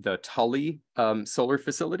from the Tully solar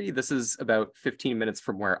facility. This is about 15 minutes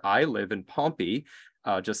from where I live in Pompey,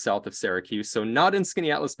 just south of Syracuse, so not in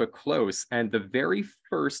Skaneateles, but close. And the very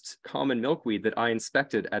first common milkweed that I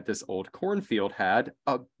inspected at this old cornfield had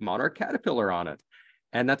a monarch caterpillar on it,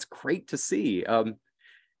 and that's great to see.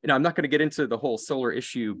 You know, I'm not going to get into the whole solar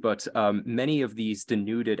issue, but many of these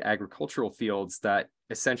denuded agricultural fields that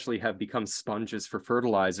essentially have become sponges for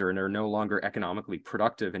fertilizer and are no longer economically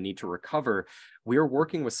productive and need to recover, we are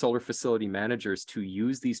working with solar facility managers to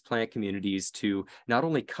use these plant communities to not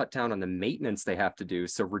only cut down on the maintenance they have to do,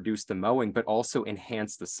 so reduce the mowing, but also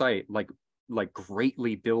enhance the site, like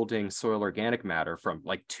greatly building soil organic matter from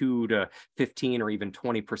like 2 to 15 or even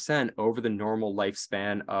 20% over the normal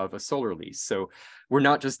lifespan of a solar lease. So we're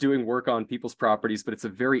not just doing work on people's properties, but it's a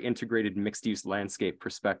very integrated mixed use landscape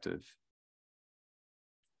perspective.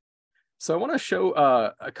 So I want to show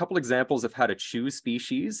a couple examples of how to choose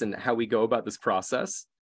species and how we go about this process.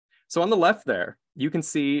 So on the left there, you can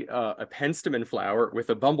see a penstemon flower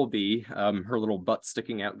with a bumblebee, her little butt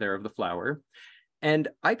sticking out there of the flower. And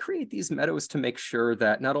I create these meadows to make sure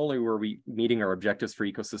that not only were we meeting our objectives for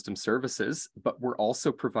ecosystem services, but we're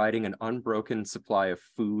also providing an unbroken supply of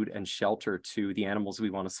food and shelter to the animals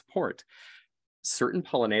we want to support. Certain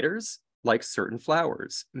pollinators like certain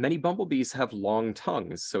flowers. Many bumblebees have long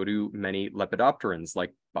tongues, so do many lepidopterans,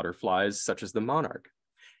 like butterflies such as the monarch.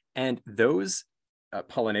 And those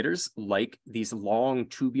pollinators like these long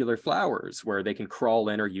tubular flowers where they can crawl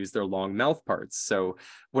in or use their long mouth parts. So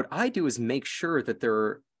what I do is make sure that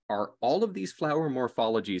there are all of these flower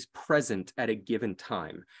morphologies present at a given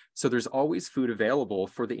time. So there's always food available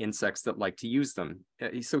for the insects that like to use them.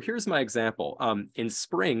 So here's my example. In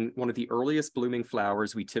spring, one of the earliest blooming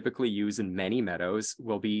flowers we typically use in many meadows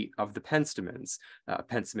will be of the penstemons.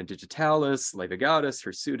 Penstemon digitalis, levigatus,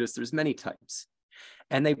 hirsutus, there's many types.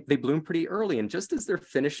 And they bloom pretty early. And just as they're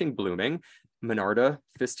finishing blooming, Monarda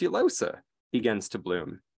fistulosa begins to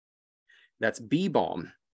bloom. That's bee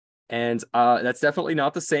balm. And that's definitely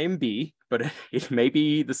not the same bee, but it may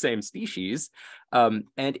be the same species. And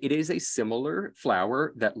it is a similar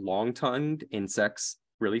flower that long-tongued insects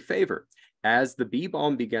really favor. As the bee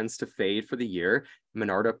balm begins to fade for the year,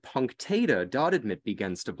 Monarda punctata dotted mitt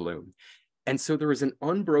begins to bloom. And so there is an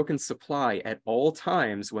unbroken supply at all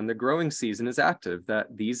times when the growing season is active, that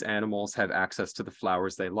these animals have access to the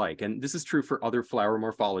flowers they like. And this is true for other flower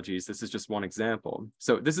morphologies. This is just one example.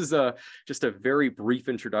 So this is just a very brief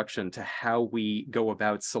introduction to how we go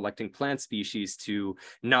about selecting plant species to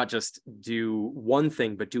not just do one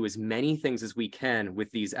thing, but do as many things as we can with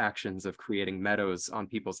these actions of creating meadows on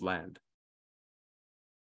people's land.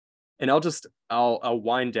 And I'll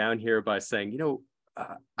wind down here by saying,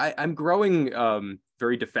 I'm growing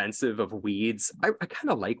very defensive of weeds. I kind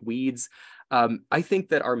of like weeds. I think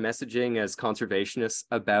that our messaging as conservationists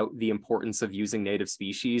about the importance of using native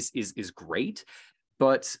species is great,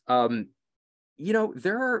 but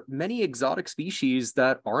there are many exotic species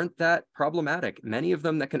that aren't that problematic, many of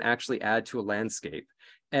them that can actually add to a landscape.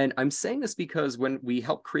 And I'm saying this because when we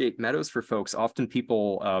help create meadows for folks, often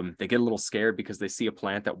people, they get a little scared because they see a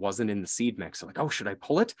plant that wasn't in the seed mix. They're like, oh, should I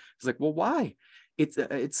pull it? It's like, well, why?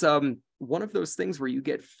 It's one of those things where you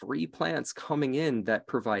get free plants coming in that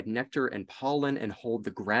provide nectar and pollen and hold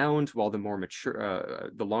the ground while the more mature,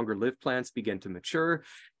 the longer lived plants begin to mature.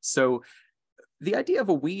 So the idea of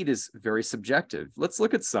a weed is very subjective. Let's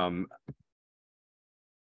look at some.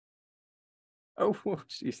 Oh,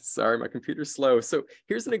 geez, sorry, my computer's slow. So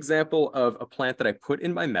here's an example of a plant that I put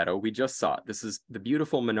in my meadow. We just saw it. This is the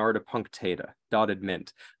beautiful Monarda punctata, dotted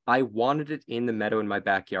mint. I wanted it in the meadow in my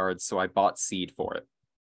backyard, so I bought seed for it.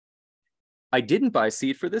 I didn't buy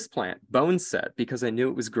seed for this plant, bone set, because I knew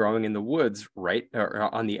it was growing in the woods, right, or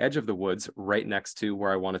on the edge of the woods, right next to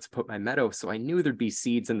where I wanted to put my meadow. So I knew there'd be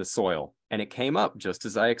seeds in the soil, and it came up just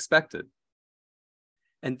as I expected.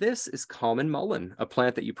 And this is common mullein, a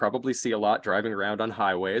plant that you probably see a lot driving around on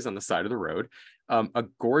highways on the side of the road. A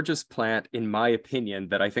gorgeous plant, in my opinion,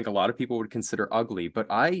 that I think a lot of people would consider ugly, but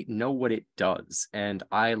I know what it does, and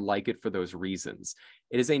I like it for those reasons.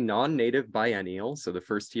 It is a non-native biennial, so the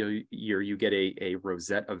first year you get a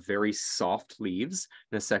rosette of very soft leaves.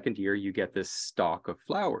 In the second year, you get this stalk of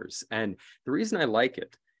flowers. And the reason I like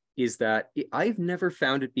it is that I've never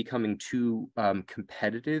found it becoming too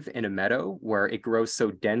competitive in a meadow where it grows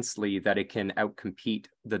so densely that it can outcompete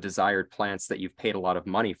the desired plants that you've paid a lot of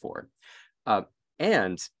money for.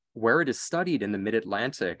 And where it is studied in the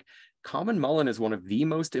mid-Atlantic, common mullein is one of the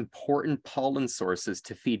most important pollen sources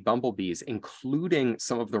to feed bumblebees, including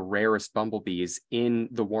some of the rarest bumblebees in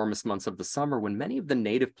the warmest months of the summer when many of the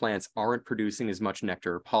native plants aren't producing as much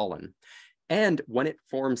nectar or pollen. And when it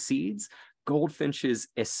forms seeds, goldfinches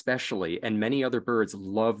especially, and many other birds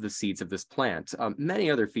love the seeds of this plant. Many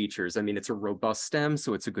other features. I mean, it's a robust stem,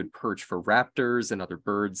 so it's a good perch for raptors and other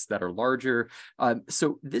birds that are larger.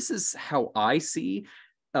 So this is how I see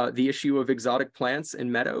the issue of exotic plants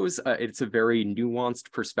in meadows. It's a very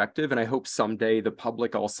nuanced perspective, and I hope someday the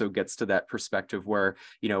public also gets to that perspective where,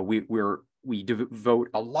 we devote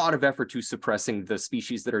a lot of effort to suppressing the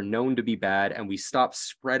species that are known to be bad, and we stop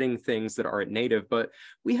spreading things that aren't native, but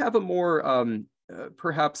we have a more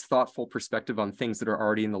perhaps thoughtful perspective on things that are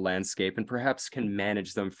already in the landscape and perhaps can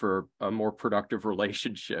manage them for a more productive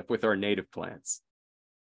relationship with our native plants.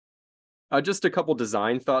 Just a couple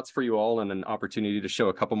design thoughts for you all and an opportunity to show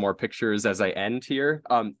a couple more pictures as I end here.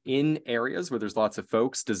 In areas where there's lots of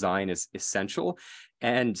folks, design is essential.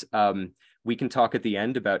 And we can talk at the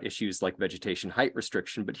end about issues like vegetation height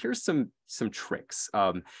restriction, but here's some tricks.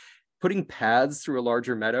 Putting paths through a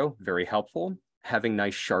larger meadow, very helpful. Having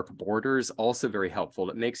nice sharp borders, also very helpful.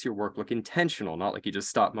 It makes your work look intentional, not like you just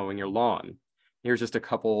stop mowing your lawn. Here's just a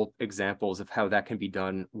couple examples of how that can be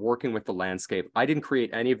done working with the landscape. I didn't create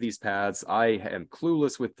any of these paths. I am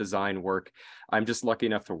clueless with design work. I'm just lucky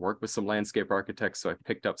enough to work with some landscape architects, so I've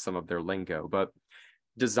picked up some of their lingo. But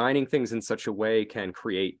designing things in such a way can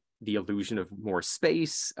create the illusion of more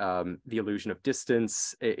space, the illusion of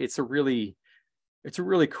distance. It's a really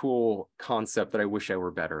cool concept that I wish I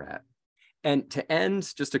were better at. And to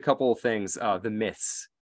end, just a couple of things, the myths,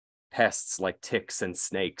 pests like ticks and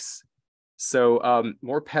snakes. So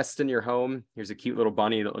more pests in your home. Here's a cute little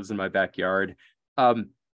bunny that lives in my backyard.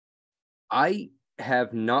 I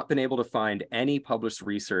have not been able to find any published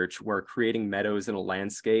research where creating meadows in a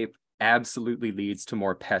landscape absolutely leads to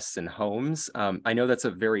more pests in homes. I know that's a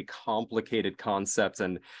very complicated concept,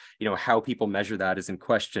 and how people measure that is in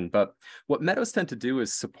question, but what meadows tend to do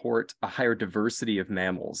is support a higher diversity of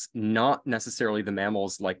mammals, not necessarily the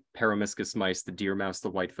mammals like Peromyscus mice, the deer mouse, the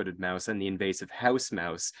white-footed mouse, and the invasive house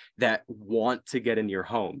mouse that want to get in your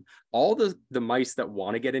home. All the mice that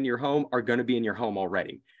want to get in your home are going to be in your home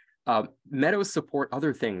already. Meadows support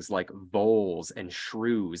other things like voles and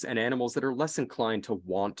shrews and animals that are less inclined to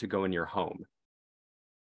want to go in your home.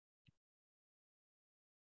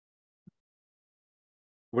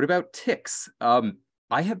 What about ticks?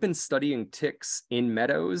 I have been studying ticks in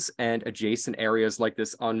meadows and adjacent areas like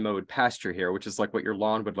this unmowed pasture here, which is like what your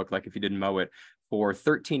lawn would look like if you didn't mow it, for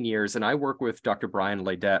 13 years. And I work with Dr. Brian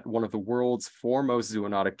Ledet, one of the world's foremost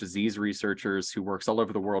zoonotic disease researchers who works all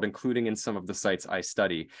over the world, including in some of the sites I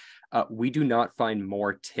study. We do not find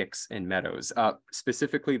more ticks in meadows,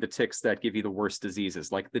 specifically the ticks that give you the worst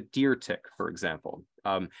diseases, like the deer tick, for example.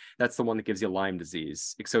 That's the one that gives you Lyme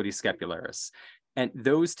disease, Ixodes scapularis. And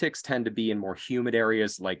those ticks tend to be in more humid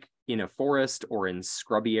areas, like in a forest or in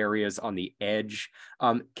scrubby areas on the edge.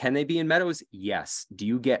 Can they be in meadows? Yes. Do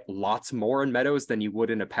you get lots more in meadows than you would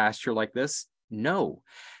in a pasture like this? No.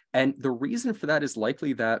 And the reason for that is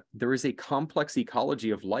likely that there is a complex ecology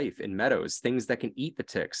of life in meadows, things that can eat the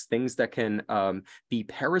ticks, things that can be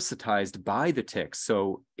parasitized by the ticks.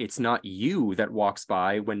 So it's not you that walks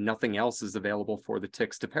by when nothing else is available for the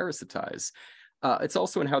ticks to parasitize. It's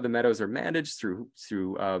also in how the meadows are managed through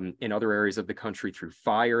in other areas of the country through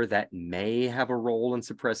fire that may have a role in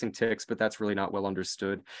suppressing ticks, but that's really not well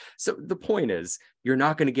understood. So the point is, you're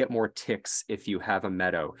not going to get more ticks if you have a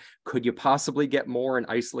meadow. Could you possibly get more in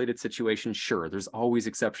isolated situations? Sure, there's always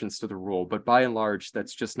exceptions to the rule, but by and large,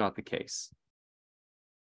 that's just not the case.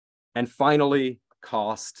 And finally,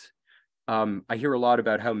 cost. I hear a lot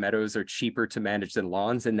about how meadows are cheaper to manage than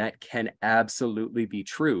lawns, and that can absolutely be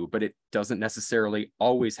true, but it doesn't necessarily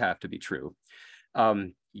always have to be true.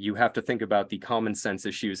 You have to think about the common sense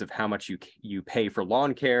issues of how much you pay for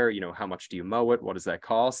lawn care, how much do you mow it, what does that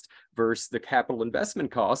cost, versus the capital investment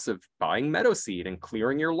costs of buying meadow seed and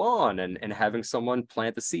clearing your lawn and having someone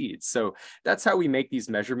plant the seeds. So that's how we make these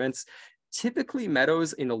measurements. Typically,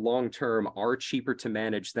 meadows in the long term are cheaper to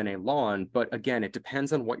manage than a lawn, but again, it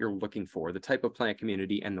depends on what you're looking for, the type of plant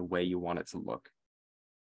community and the way you want it to look.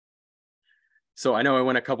 So I know I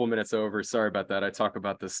went a couple minutes over. Sorry about that. I talk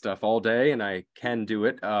about this stuff all day and I can do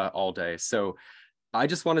it all day. So I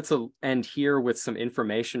just wanted to end here with some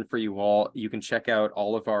information for you all. You can check out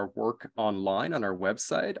all of our work online on our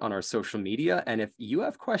website, on our social media. And if you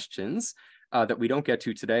have questions that we don't get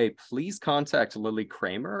to today, please contact Lily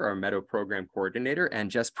Kramer, our Meadow Program Coordinator,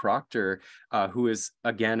 and Jess Proctor, who is,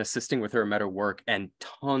 again, assisting with her Meadow work and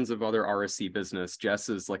tons of other RSC business. Jess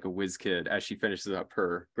is like a whiz kid as she finishes up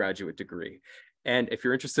her graduate degree. And if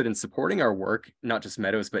you're interested in supporting our work, not just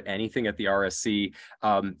Meadows, but anything at the RSC,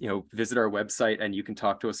 visit our website and you can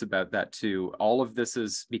talk to us about that too. All of this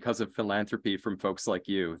is because of philanthropy from folks like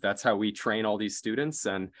you. That's how we train all these students,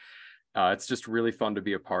 and it's just really fun to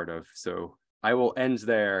be a part of. So I will end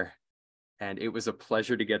there, and it was a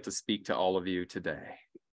pleasure to get to speak to all of you today.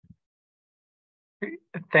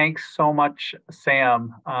 Thanks so much,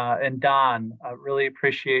 Sam and Don. I really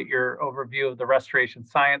appreciate your overview of the Restoration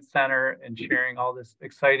Science Center and sharing all this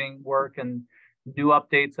exciting work and new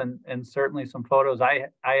updates and certainly some photos I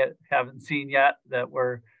haven't seen yet that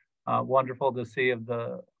were wonderful to see of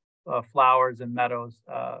the flowers and meadows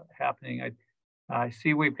happening. I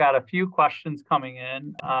see we've got a few questions coming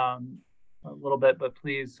in a little bit, but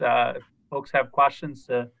please, if folks have questions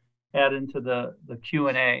to add into the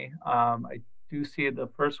Q&A. I do see the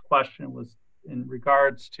first question was in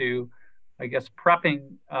regards to, I guess,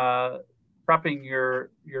 prepping your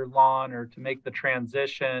lawn or to make the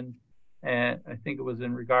transition. And I think it was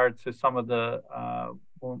in regards to some of the,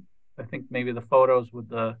 I think maybe the photos with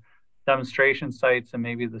the demonstration sites and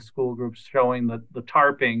maybe the school groups showing the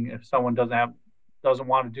tarping. If someone doesn't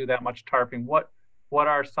want to do that much tarping, what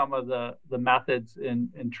are some of the methods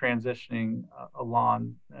in transitioning a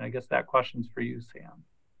lawn? And I guess that question's for you, Sam.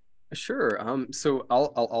 Sure. So I'll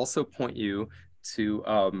also point you to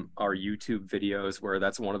our YouTube videos where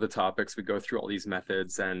that's one of the topics. We go through all these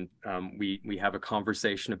methods and we have a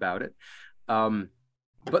conversation about it.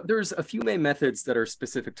 But there's a few main methods that are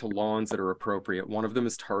specific to lawns that are appropriate. One of them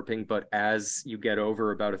is tarping, but as you get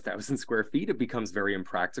over about 1,000 square feet, it becomes very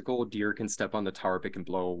impractical. Deer can step on the tarp, it can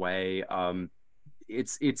blow away.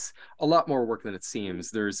 It's a lot more work than it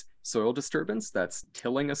seems. There's soil disturbance, that's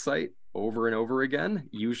tilling a site over and over again,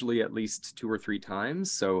 usually at least 2 or 3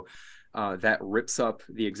 times. So that rips up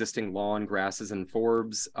the existing lawn, grasses, and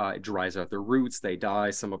forbs. It dries out their roots, they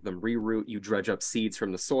die, some of them reroot. You dredge up seeds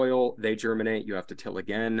from the soil, they germinate, you have to till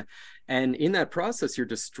again. And in that process, you're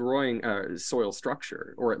destroying soil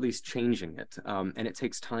structure, or at least changing it. And it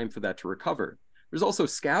takes time for that to recover. There's also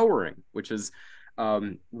scouring, which is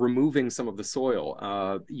removing some of the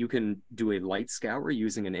soil. You can do a light scour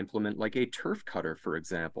using an implement like a turf cutter, for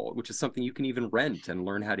example, which is something you can even rent and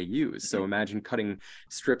learn how to use. So imagine cutting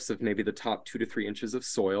strips of maybe the top 2 to 3 inches of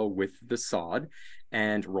soil with the sod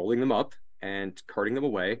and rolling them up and carting them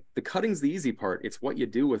away. The cutting's the easy part. It's what you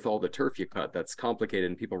do with all the turf you cut that's complicated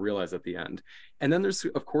and people realize at the end. And then there's,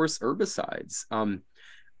 of course, herbicides.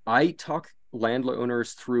 I talk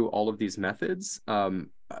landowners through all of these methods.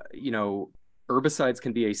 You know, herbicides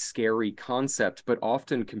can be a scary concept, but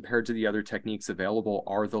often compared to the other techniques available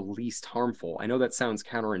are the least harmful. I know that sounds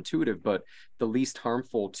counterintuitive, but the least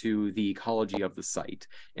harmful to the ecology of the site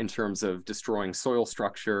in terms of destroying soil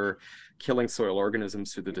structure, killing soil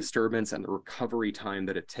organisms through the disturbance and the recovery time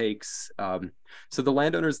that it takes. So the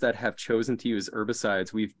landowners that have chosen to use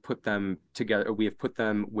herbicides, we've put them together, we have put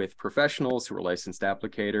them with professionals who are licensed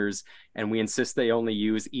applicators, and we insist they only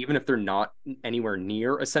use, even if they're not anywhere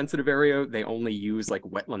near a sensitive area, they only use like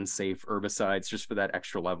wetland safe herbicides just for that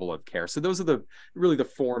extra level of care. So those are really the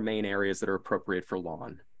four main areas that are appropriate for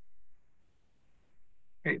lawn.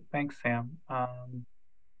 Great, thanks, Sam.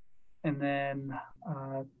 And then,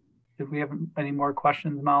 did we have any more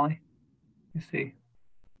questions, Molly? You see.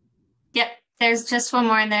 Yep, there's just one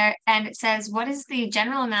more in there, and it says, what is the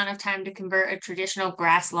general amount of time to convert a traditional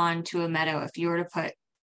grass lawn to a meadow if you were to put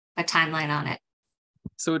a timeline on it?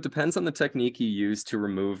 So it depends on the technique you use to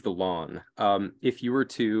remove the lawn. If you were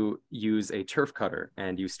to use a turf cutter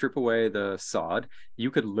and you strip away the sod,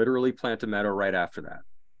 you could literally plant a meadow right after that.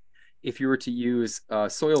 If you were to use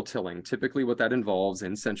soil tilling, typically what that involves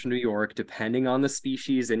in central New York, depending on the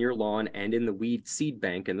species in your lawn and in the weed seed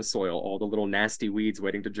bank in the soil, all the little nasty weeds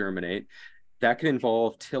waiting to germinate, that could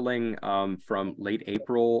involve tilling from late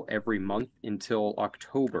April every month until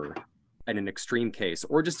October in an extreme case,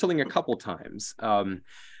 or just tilling a couple times.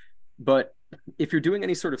 But if you're doing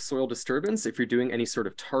any sort of soil disturbance, if you're doing any sort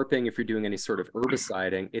of tarping, if you're doing any sort of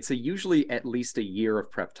herbiciding, it's usually at least a year of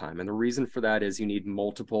prep time. And the reason for that is you need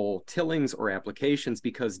multiple tillings or applications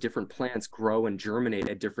because different plants grow and germinate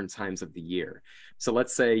at different times of the year. So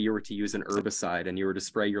let's say you were to use an herbicide and you were to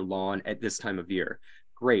spray your lawn at this time of year.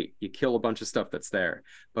 Great, you kill a bunch of stuff that's there,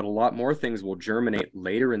 but a lot more things will germinate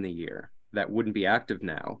later in the year that wouldn't be active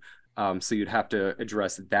now. So you'd have to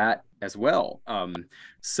address that as well.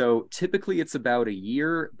 So typically it's about a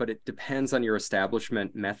year, but it depends on your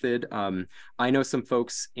establishment method. I know some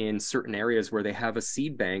folks in certain areas where they have a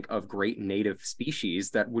seed bank of great native species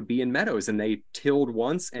that would be in meadows and they tilled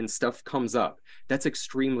once and stuff comes up. That's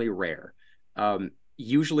extremely rare.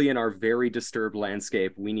 Usually in our very disturbed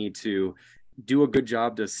landscape, we need to do a good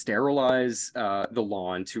job to sterilize the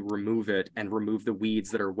lawn, to remove it and remove the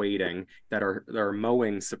weeds that are waiting, that are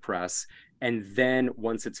mowing suppress. And then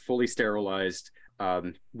once it's fully sterilized,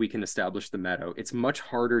 we can establish the meadow. It's much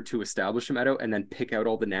harder to establish a meadow and then pick out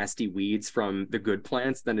all the nasty weeds from the good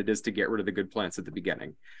plants than it is to get rid of the good plants at the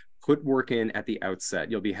beginning. Put work in at the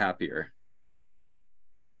outset, you'll be happier.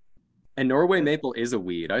 And Norway maple is a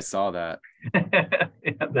weed. I saw that.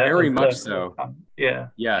 Yeah, very much so. Yeah.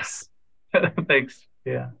 Yes. Thanks.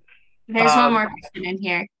 Yeah. There's one more question in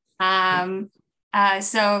here.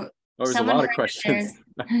 So there's a lot of questions.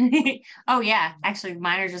 Oh yeah, actually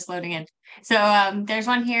mine are just loading in. So there's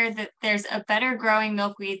one here that there's a better growing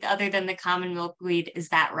milkweed other than the common milkweed. Is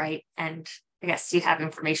that right? And I guess you have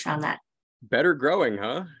information on that. Better growing,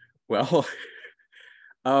 huh? Well,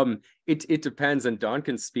 it depends, and Don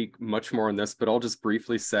can speak much more on this, but I'll just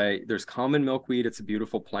briefly say there's common milkweed. It's a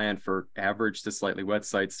beautiful plant for average to slightly wet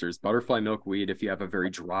sites. There's butterfly milkweed if you have a very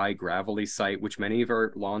dry, gravelly site, which many of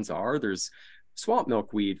our lawns are. There's swamp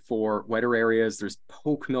milkweed for wetter areas. There's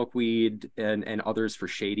poke milkweed and others for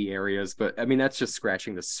shady areas. But I mean, that's just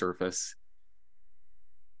scratching the surface.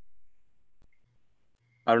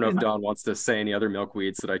 I don't know if Don wants to say any other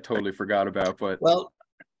milkweeds that I totally forgot about, but well,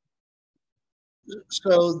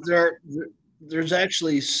 so there's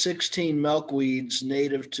actually 16 milkweeds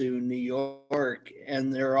native to New York,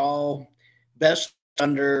 and they're all best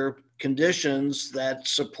under conditions that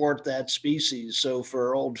support that species. So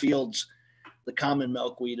for old fields, the common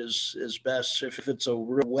milkweed is best. If it's a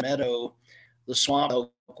real wet meadow, the swamp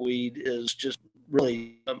milkweed is just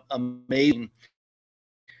really amazing.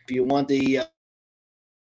 If you want the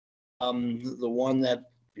one that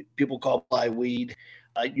people call plyweed,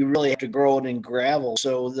 you really have to grow it in gravel.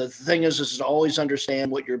 So the thing is always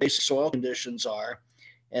understand what your basic soil conditions are.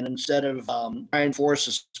 And instead of trying to force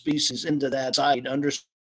a species into that site,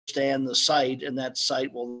 understand the site, and that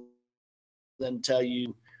site will then tell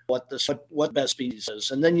you what best species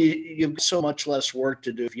is. And then you've so much less work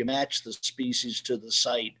to do if you match the species to the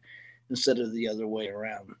site instead of the other way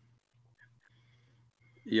around.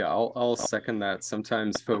 Yeah, I'll second that.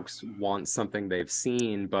 Sometimes folks want something they've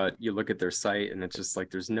seen, but you look at their site and it's just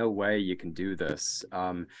like, there's no way you can do this.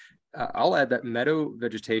 I'll add that meadow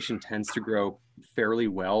vegetation tends to grow fairly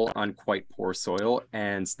well on quite poor soil,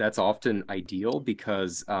 and that's often ideal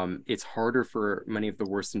because it's harder for many of the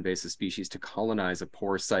worst invasive species to colonize a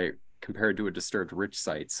poor site compared to a disturbed rich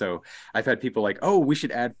site. So I've had people like, oh, we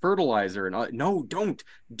should add fertilizer, and no,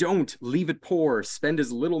 don't leave it poor. Spend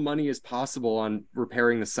as little money as possible on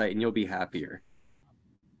repairing the site and you'll be happier.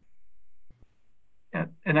 Yeah,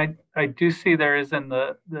 and I do see there is in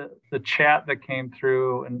the chat that came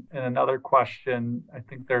through and another question. I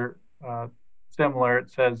think they're similar. It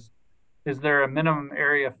says, is there a minimum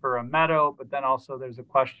area for a meadow? But then also there's a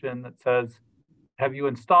question that says, have you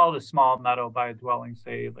installed a small meadow by a dwelling,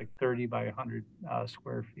 say like 30 by 100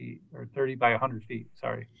 square feet or 30 by 100 feet?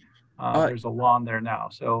 Sorry. There's a lawn there now.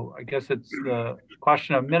 So I guess it's the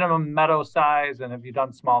question of minimum meadow size and have you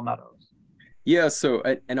done small meadows? Yeah, so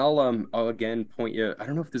and I'll again point you. I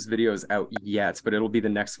don't know if this video is out yet, but it'll be the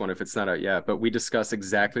next one if it's not out yet. But we discuss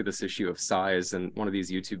exactly this issue of size in one of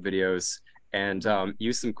these YouTube videos, and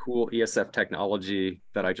use some cool ESF technology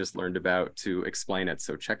that I just learned about to explain it.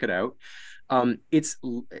 So check it out. It's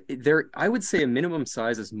there. I would say a minimum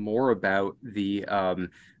size is more about the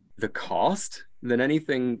cost than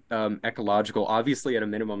anything ecological. Obviously, at a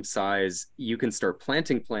minimum size, you can start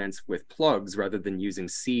planting plants with plugs rather than using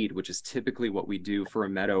seed, which is typically what we do for a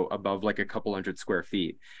meadow above like a couple hundred square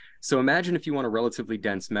feet. So imagine if you want a relatively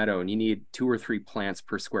dense meadow and you need 2 or 3 plants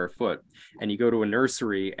per square foot, and you go to a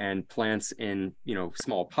nursery and plants in, you know,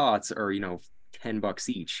 small pots are, you know, $10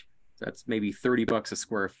 each. That's maybe $30 a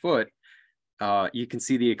square foot. You can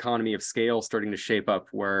see the economy of scale starting to shape up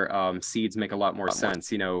where seeds make a lot more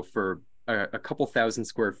sense. You know, for a couple thousand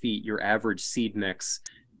square feet, your average seed mix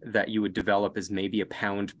that you would develop is maybe a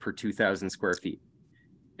pound per 2,000 square feet.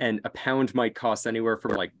 And a pound might cost anywhere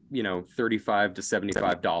from like, you know, $35 to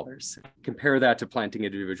 $75. Compare that to planting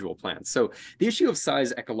individual plants. So the issue of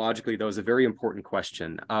size ecologically, though, is a very important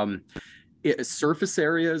question. Surface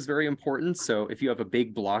area is very important. So if you have a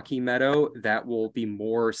big blocky meadow, that will be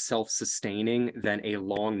more self-sustaining than a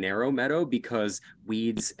long, narrow meadow because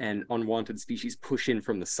weeds and unwanted species push in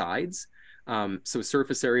from the sides. So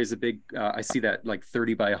surface area is a big, I see that like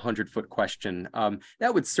 30 by 100 foot question.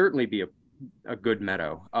 That would certainly be a good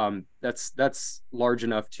meadow. That's large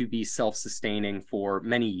enough to be self-sustaining for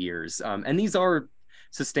many years. And these are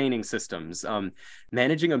sustaining systems.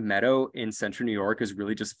 Managing a meadow in central New York is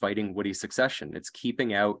really just fighting woody succession. It's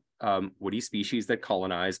keeping out woody species that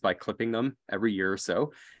colonize by clipping them every year or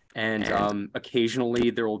so. And occasionally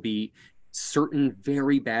there will be certain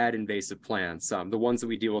very bad invasive plants. The ones that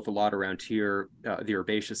we deal with a lot around here, the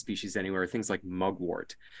herbaceous species anywhere, things like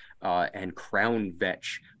mugwort and crown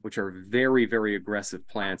vetch, which are very, very aggressive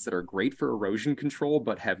plants that are great for erosion control,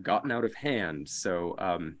 but have gotten out of hand. So,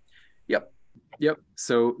 Yep.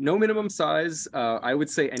 So no minimum size. I would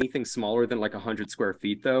say anything smaller than like 100 square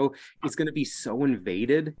feet, though, is going to be so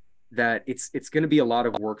invaded that it's going to be a lot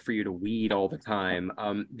of work for you to weed all the time.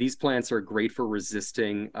 These plants are great for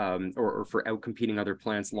resisting or for outcompeting other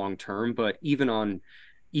plants long term, but even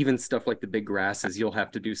stuff like the big grasses, you'll have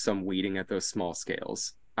to do some weeding at those small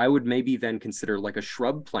scales. I would maybe then consider like a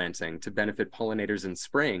shrub planting to benefit pollinators in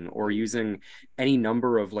spring, or using any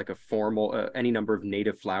number of like any number of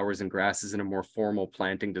native flowers and grasses in a more formal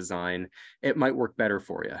planting design. It might work better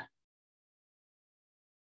for you.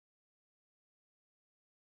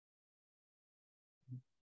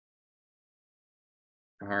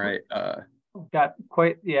 All right. I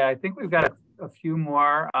think we've got a few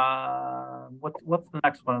more. What's the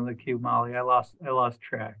next one in the queue, Molly? I lost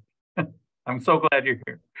track. I'm so glad you're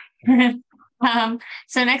here.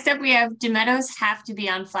 So next up we have, do meadows have to be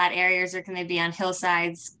on flat areas or can they be on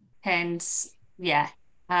hillsides? And yeah,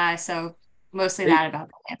 so mostly that about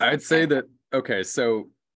that. I'd say that, okay, so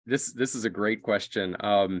this is a great question.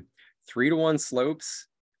 3-to-1 slopes,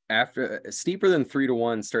 after steeper than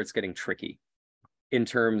 3-to-1 starts getting tricky in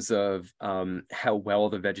terms of how well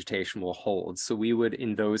the vegetation will hold. So we would,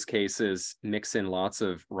 in those cases, mix in lots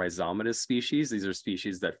of rhizomatous species. These are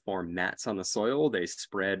species that form mats on the soil. They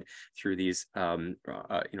spread through these,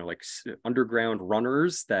 like underground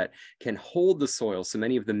runners that can hold the soil. So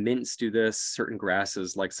many of the mints do this. Certain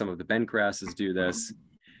grasses, like some of the bent grasses, do this.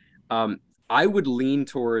 I would lean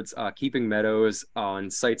towards keeping meadows on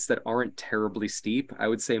sites that aren't terribly steep. I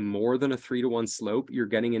would say more than a 3-to-1 slope, you're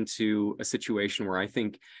getting into a situation where I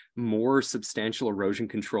think more substantial erosion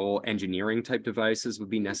control engineering type devices would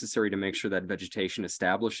be necessary to make sure that vegetation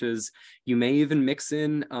establishes. You may even mix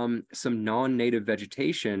in some non-native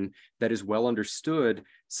vegetation that is well understood.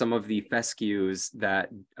 Some of the fescues that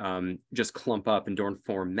just clump up and don't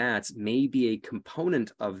form mats may be a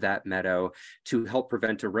component of that meadow to help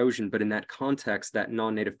prevent erosion, but in that context, that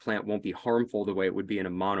non-native plant won't be harmful the way it would be in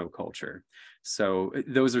a monoculture. So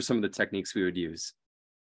those are some of the techniques we would use.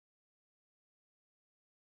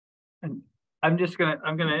 And I'm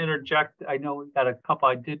gonna interject. I know we've got a couple.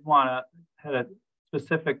 I did want to had a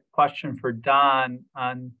specific question for Don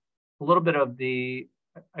on a little bit of the.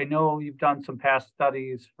 I know you've done some past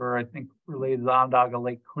studies for, I think, related to the Onondaga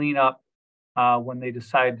Lake cleanup when they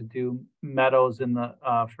decided to do meadows in the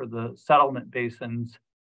for the settlement basins,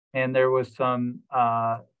 and there was some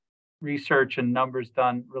research and numbers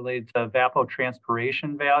done related to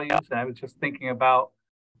evapotranspiration values. And I was just thinking about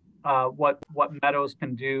what meadows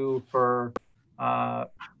can do for, I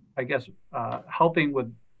guess, helping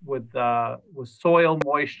with soil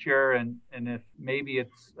moisture, and if maybe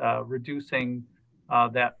it's reducing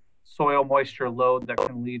that soil moisture load that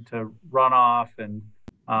can lead to runoff, and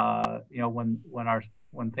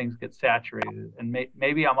when things get saturated. And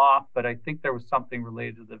maybe I'm off, but I think there was something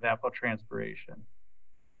related to the evapotranspiration.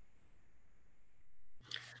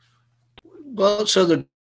 Well, so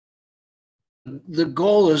the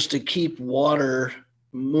goal is to keep water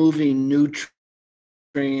moving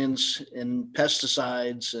nutrients and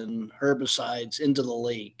pesticides and herbicides into the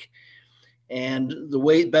lake. And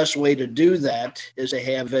the best way to do that is to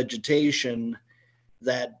have vegetation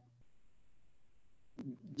that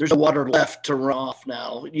there's no water left to run off.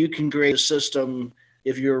 Now, you can create a system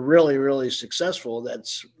if you're really, really successful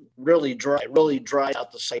that's really dries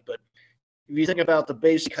out the site. But if you think about the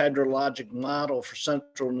basic hydrologic model for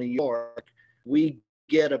central New York, we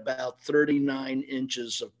get about 39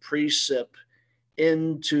 inches of precip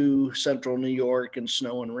into central New York in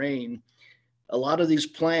snow and rain. A lot of these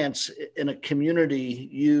plants in a community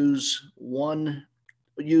use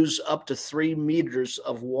up to 3 meters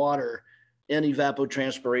of water in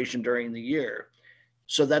evapotranspiration during the year.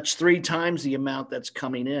 So that's 3 times the amount that's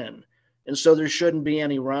coming in. And so there shouldn't be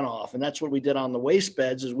any runoff. And that's what we did on the waste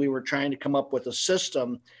beds, is we were trying to come up with a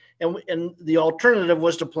system. And the alternative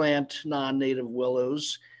was to plant non-native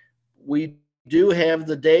willows. We do have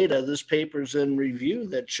the data, this paper's in review,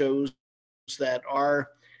 that shows that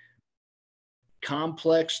our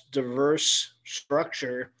complex, diverse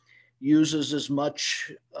structure uses as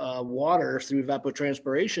much water through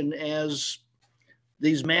evapotranspiration as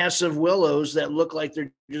these massive willows that look like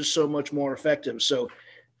they're just so much more effective. So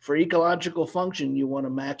for ecological function, you want to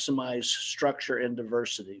maximize structure and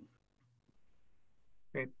diversity.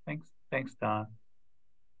 Great, thanks, Don.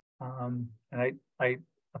 And I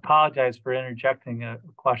apologize for interjecting a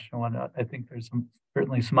question when I think there's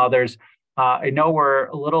certainly some others. I know we're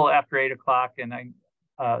a little after 8 o'clock, and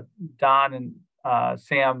Don and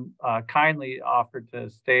Sam kindly offered to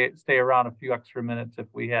stay around a few extra minutes if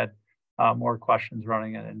we had more questions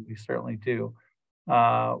running in, and we certainly do.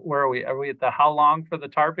 Where are we? Are we at the how long for the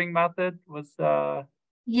tarping method?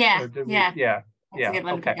 Yeah.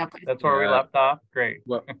 Okay, that's where we left off. Great.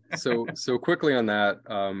 Well, so quickly on that,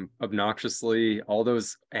 obnoxiously, all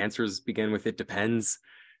those answers begin with "it depends."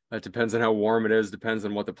 It depends on how warm it is, depends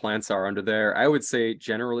on what the plants are under there. I would say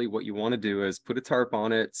generally what you want to do is put a tarp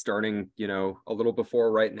on it starting, a little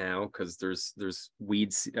before right now, because there's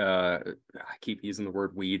weeds. I keep using the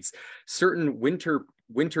word weeds. Certain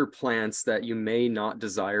winter plants that you may not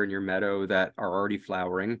desire in your meadow that are already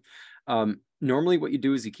flowering. Normally what you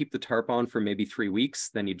do is you keep the tarp on for maybe 3 weeks,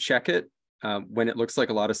 then you check it. When it looks like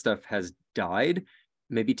a lot of stuff has died,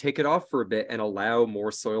 maybe take it off for a bit and allow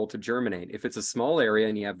more soil to germinate. If it's a small area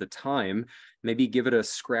and you have the time, maybe give it a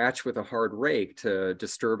scratch with a hard rake to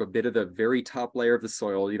disturb a bit of the very top layer of the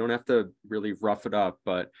soil. You don't have to really rough it up,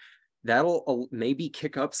 but that'll maybe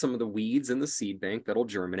kick up some of the weeds in the seed bank that'll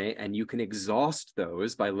germinate, and you can exhaust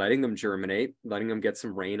those by letting them germinate, letting them get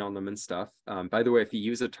some rain on them and stuff. By the way, if you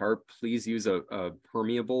use a tarp, please use a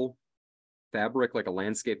permeable fabric, like a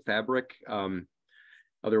landscape fabric.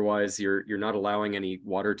 Otherwise, you're not allowing any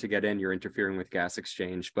water to get in, you're interfering with gas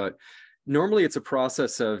exchange. But normally it's a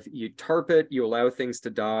process of you tarp it, you allow things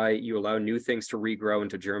to die, you allow new things to regrow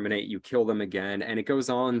and to germinate, you kill them again, and it goes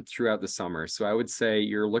on throughout the summer. So I would say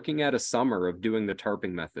you're looking at a summer of doing the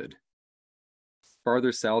tarping method.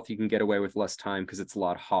 Farther south, you can get away with less time because it's a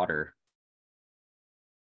lot hotter.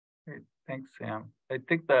 Great. Thanks, Sam. I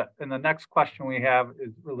think and the next question we have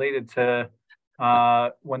is related to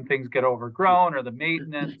when things get overgrown or the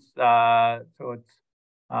maintenance. So it's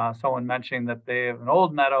someone mentioning that they have an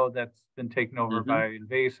old meadow that's been taken over by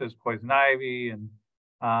invasives, poison ivy, and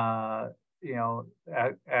you know,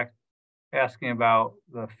 asking about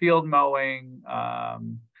the field mowing,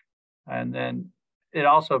 and then it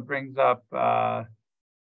also brings up,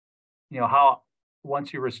 you know, how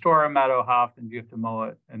once you restore a meadow, how often do you have to mow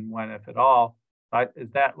it, and when, if at all?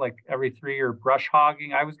 Is that like every 3 year brush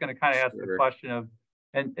hogging? I was going to kind of ask the question of,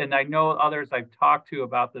 and I know others I've talked to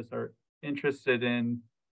about this are interested in,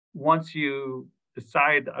 once you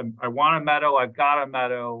decide I want a meadow, I've got a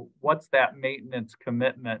meadow, what's that maintenance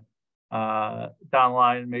commitment down the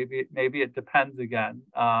line? Maybe it depends again.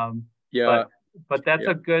 But that's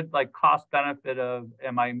a good like cost benefit of,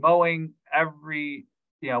 am I mowing every,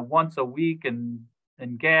 you know, once a week and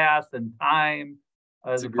gas and time,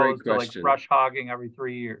 as opposed to like brush hogging every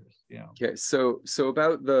 3 years, you know? Okay, so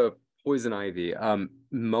about the poison ivy,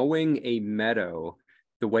 mowing a meadow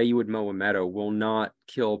the way you would mow a meadow will not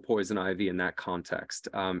kill poison ivy in that context.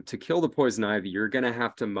 To kill the poison ivy, you're going to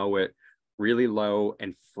have to mow it really low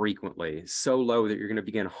and frequently, so low that you're going to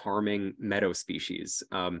begin harming meadow species.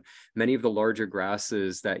 Many of the larger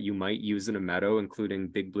grasses that you might use in a meadow, including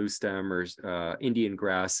big blue stem or Indian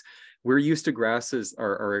grass, we're used to grasses,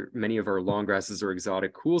 or many of our long grasses are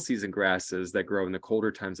exotic cool season grasses that grow in the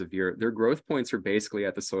colder times of year. Their growth points are basically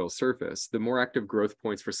at the soil surface. The more active growth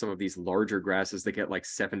points for some of these larger grasses that get like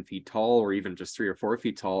 7 feet tall, or even just 3 or 4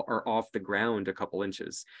 feet tall, are off the ground a couple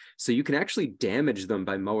inches. So you can actually damage them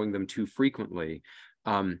by mowing them too frequently.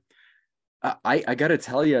 I got to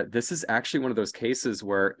tell you, this is actually one of those cases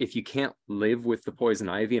where if you can't live with the poison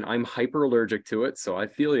ivy, and I'm hyper allergic to it, so I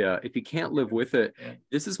feel you, if you can't live with it,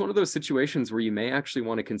 this is one of those situations where you may actually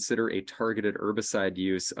want to consider a targeted herbicide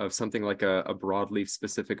use of something like a broadleaf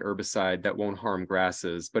specific herbicide that won't harm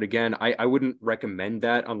grasses. But again, I wouldn't recommend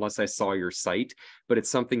that unless I saw your site, but it's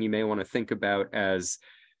something you may want to think about as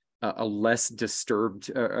a less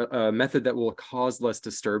disturbed a method that will cause less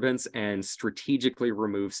disturbance and strategically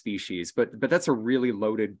remove species. But that's a really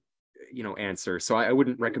loaded, you know, answer. So I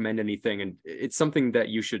wouldn't recommend anything, and it's something that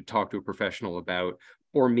you should talk to a professional about,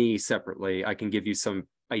 or me separately. I can give you some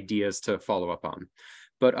ideas to follow up on.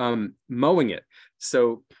 But mowing it.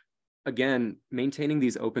 So again, maintaining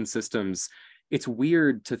these open systems, it's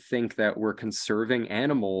weird to think that we're conserving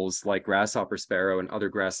animals like grasshopper sparrow and other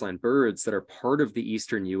grassland birds that are part of the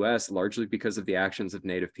eastern US, largely because of the actions of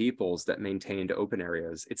native peoples that maintained open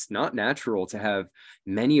areas. It's not natural to have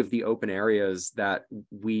many of the open areas that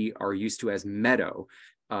we are used to as meadow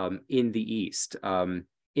in the east.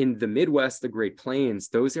 In the Midwest, the Great Plains,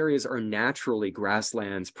 those areas are naturally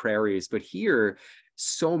grasslands, prairies, but here,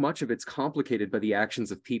 so much of it's complicated by the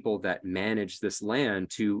actions of people that manage this land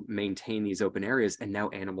to maintain these open areas, and now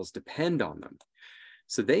animals depend on them.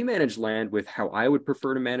 So they manage land with how I would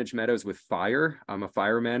prefer to manage meadows, with fire. I'm a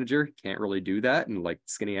fire manager, can't really do that in like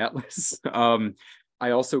Skinny Atlas. I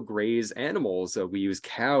also graze animals. We use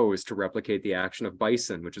cows to replicate the action of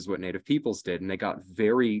bison, which is what native peoples did. And they got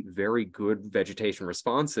very, very good vegetation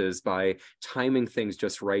responses by timing things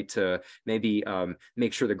just right to maybe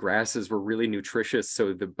make sure the grasses were really nutritious,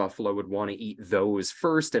 so the buffalo would want to eat those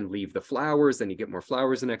first and leave the flowers, then you get more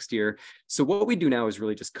flowers the next year. So what we do now is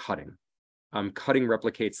really just cutting. Cutting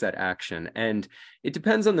replicates that action, and it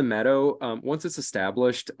depends on the meadow. Once it's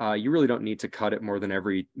established, you really don't need to cut it more than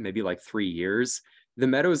every maybe like 3 years. The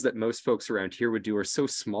meadows that most folks around here would do are so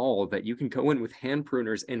small that you can go in with hand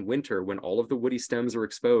pruners in winter when all of the woody stems are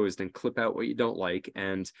exposed and clip out what you don't like.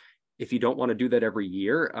 And if you don't want to do that every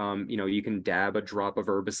year, you know, you can dab a drop of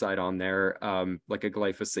herbicide on there, like a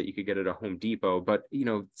glyphosate you could get at a Home Depot. But, you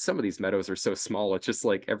know, some of these meadows are so small, it's just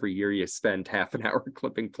like every year you spend half an hour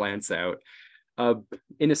clipping plants out.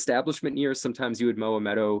 In establishment years, sometimes you would mow a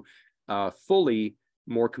meadow fully,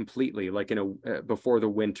 more completely, like in a before the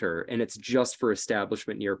winter, and it's just for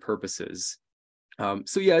establishment year purposes.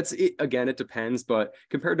 So yeah, again, it depends, but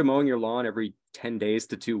compared to mowing your lawn every 10 days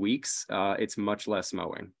to 2 weeks, it's much less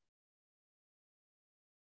mowing.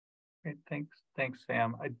 Great, thanks,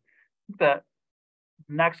 Sam. The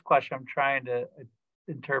next question I'm trying to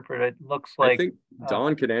interpret, it looks like I think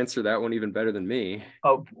Don could answer that one even better than me.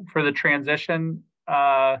 Oh, for the transition,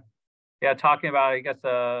 yeah, talking about, I guess,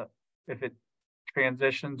 if it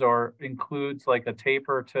transitions or includes like a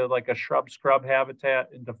taper to like a shrub scrub habitat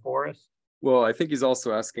into forest. Well, I think he's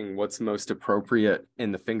also asking what's most appropriate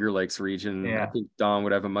in the Finger Lakes region. Yeah. I think Don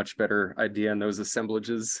would have a much better idea on those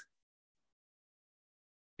assemblages.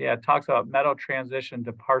 Yeah, it talks about meadow transition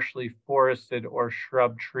to partially forested or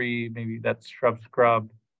shrub tree, maybe that's shrub scrub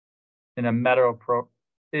in a meadow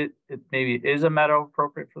it maybe is a meadow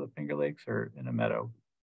appropriate for the Finger Lakes, or in a meadow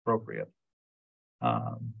appropriate.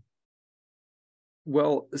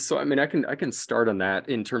 Well, so I mean, I can start on that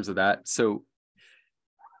in terms of that. So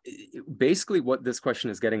basically what this question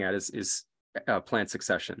is getting at is plant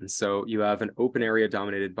succession. So you have an open area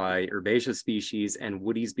dominated by herbaceous species, and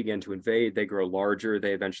woodies begin to invade. They grow larger.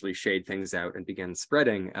 They eventually shade things out and begin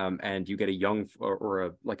spreading. And you get a young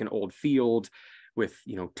like an old field with,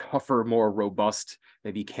 you know, tougher, more robust,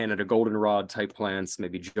 maybe Canada goldenrod type plants,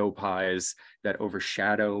 maybe Joe pies that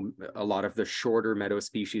overshadow a lot of the shorter meadow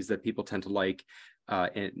species that people tend to like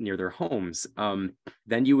near their homes.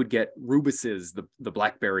 Then you would get rubises, the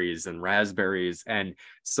blackberries and raspberries, and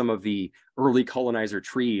some of the early colonizer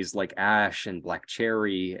trees like ash and black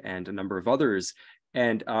cherry and a number of others.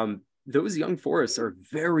 And those young forests are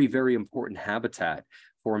very, very important habitat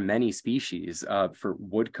for many species. For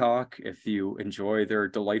woodcock, if you enjoy their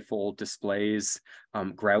delightful displays,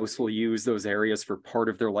 grouse will use those areas for part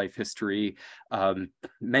of their life history.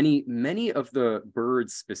 Many of the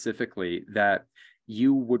birds specifically that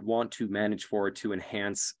you would want to manage for to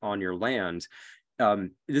enhance on your land.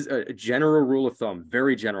 This is a general rule of thumb,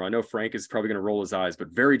 very general. I know Frank is probably going to roll his eyes, but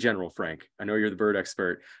very general, Frank. I know you're the bird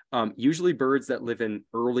expert. Usually birds that live in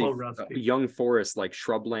early young forests like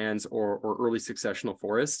shrublands or early successional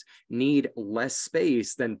forests need less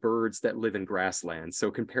space than birds that live in grasslands. So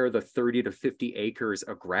compare the 30 to 50 acres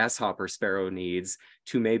a grasshopper sparrow needs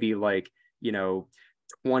to maybe like, you know,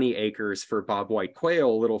 20 acres for bobwhite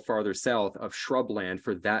quail a little farther south of shrubland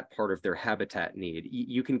for that part of their habitat need.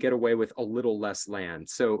 You can get away with a little less land.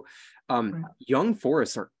 So young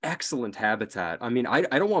forests are excellent habitat. I mean, I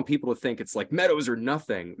don't want people to think it's like meadows are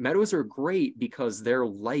nothing. Meadows are great because they're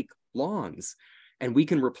like lawns, and we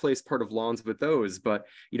can replace part of lawns with those. But,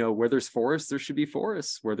 you know, where there's forests, there should be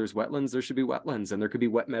forests. Where there's wetlands, there should be wetlands, and there could be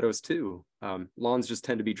wet meadows too. Lawns just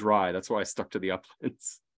tend to be dry. That's why I stuck to the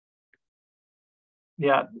uplands.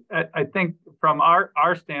 Yeah, I think from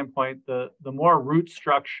our standpoint, the more root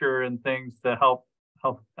structure and things to help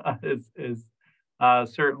is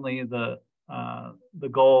certainly the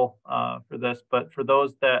goal for this. But for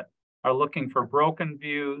those that are looking for broken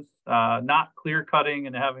views, not clear cutting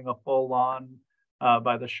and having a full lawn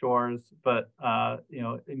by the shores, but you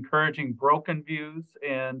know, encouraging broken views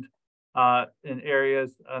and in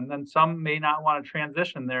areas, and then some may not want to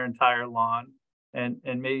transition their entire lawn, and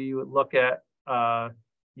maybe you would look at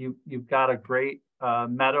you've got a great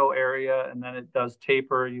meadow area, and then it does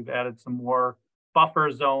taper. You've added some more buffer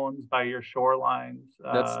zones by your shorelines.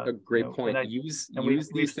 That's a great point.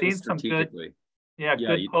 We've seen some good,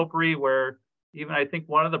 good potpourri where even I think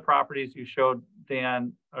one of the properties you showed,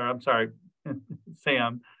 Dan, or I'm sorry,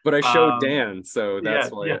 Sam. But I showed Dan, so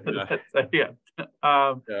that's why. Where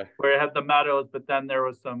it had the meadows, but then there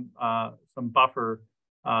was some buffer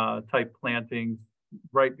type plantings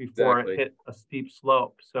right before it hit a steep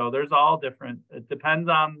slope. So there's all different. It depends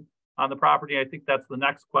on the property. I think that's the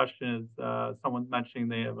next question. Is someone's mentioning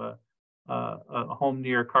they have a home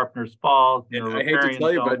near Carpenter's Falls. And I hate to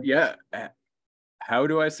tell you, but yeah, how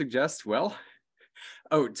do I suggest? Well,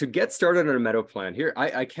 to get started on a meadow plan here,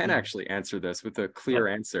 I can actually answer this with a clear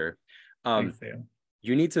answer.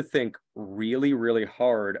 You need to think really, really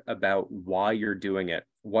hard about why you're doing it.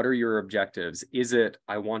 What are your objectives? Is it,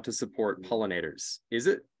 I want to support pollinators? Is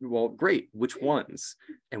it, well, great, which ones?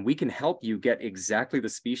 And we can help you get exactly the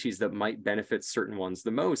species that might benefit certain ones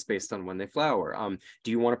the most based on when they flower.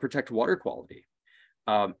 Do you want to protect water quality?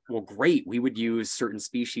 Well, great, we would use certain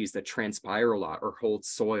species that transpire a lot or hold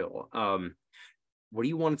soil. What do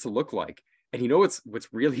you want it to look like? And you know what's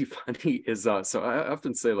really funny is so I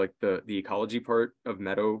often say like the ecology part of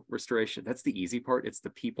meadow restoration, that's the easy part. It's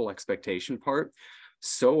the people expectation part.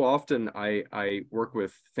 So often I work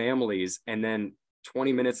with families, and then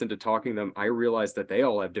 20 minutes into talking to them, I realize that they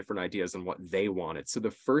all have different ideas on what they wanted. So the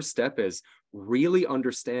first step is really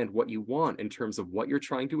understand what you want in terms of what you're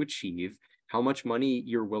trying to achieve, how much money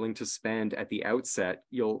you're willing to spend at the outset.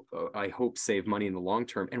 You'll, I hope, save money in the long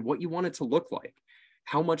term, and what you want it to look like.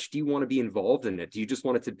 How much do you want to be involved in it? Do you just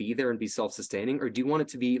want it to be there and be self-sustaining, or do you want it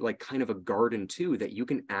to be like kind of a garden too that you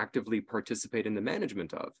can actively participate in the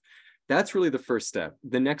management of? That's really the first step.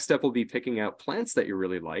 The next step will be picking out plants that you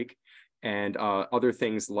really like, and other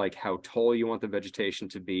things like how tall you want the vegetation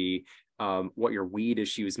to be, what your weed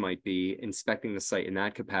issues might be, inspecting the site in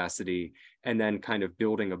that capacity, and then kind of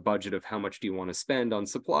building a budget of how much do you want to spend on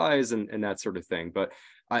supplies and that sort of thing. But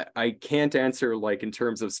I can't answer like in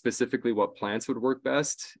terms of specifically what plants would work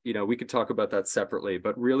best. You know, we could talk about that separately,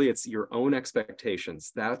 but really it's your own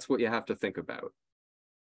expectations. That's what you have to think about.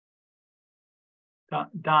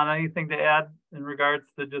 Don, anything to add in regards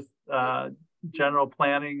to just general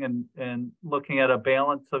planning and looking at a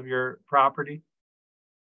balance of your property?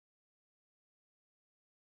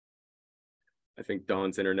 I think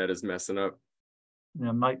Dawn's internet is messing up.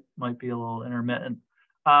 Yeah, might be a little intermittent.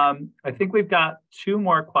 I think we've got two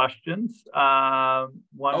more questions. One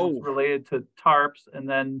was related to tarps, and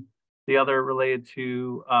then the other related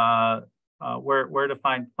to where to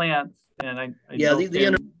find plants. And I yeah,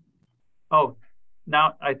 oh,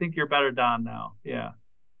 now I think you're better, Don. Now, yeah.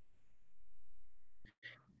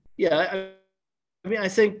 Yeah, I mean, I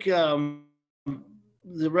think the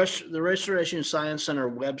Restoration Science Center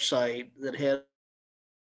website that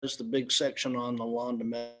has the big section on the lawn to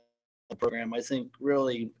meadow program, I think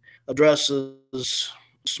really addresses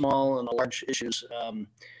small and large issues.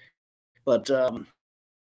 But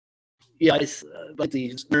yeah, like the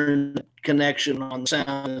internet connection on the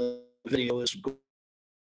sound of the video is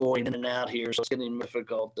going in and out here, so it's getting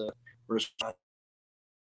difficult to respond.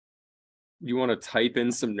 You want to type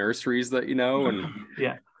in some nurseries that you know, and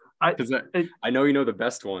yeah, because I know you know the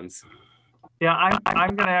best ones. Yeah,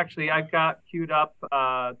 I'm gonna actually, I got queued up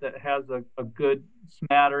that has a good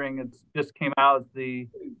smattering. It's just came out as the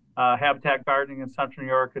Habitat Gardening in Central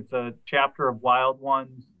New York. It's a chapter of Wild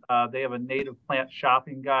Ones. They have a native plant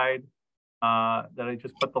shopping guide that I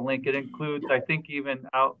just put the link. It includes, I think, even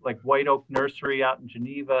out like White Oak Nursery out in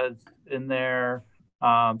Geneva is in there.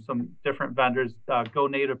 Some different vendors, Go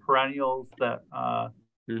Native Perennials that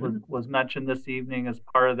was mentioned this evening as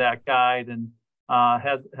part of that guide, and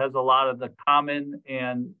has a lot of the common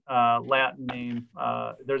and Latin name.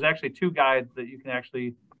 There's actually two guides that you can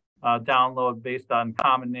actually download based on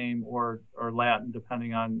common name or Latin,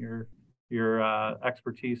 depending on your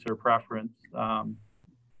expertise or preference.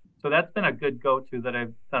 So that's been a good go-to that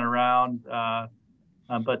I've sent around.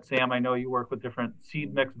 But Sam, I know you work with different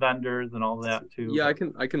seed mix vendors and all that too. Yeah,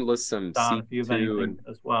 I can list some Don, if you have anything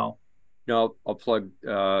as well. No, I'll plug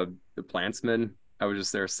the Plantsman. I was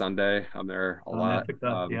just there Sunday. I'm there a lot.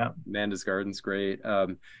 Yeah, Amanda's Garden's great.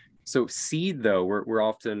 So seed though, we're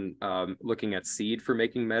often looking at seed for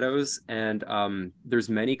making meadows, and there's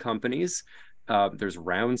many companies. There's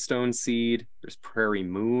Roundstone Seed, there's Prairie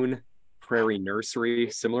Moon, Prairie Nursery,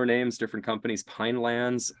 similar names, different companies,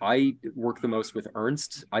 Pinelands. I work the most with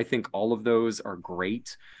Ernst. I think all of those are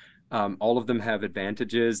great. All of them have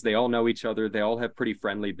advantages. They all know each other. They all have pretty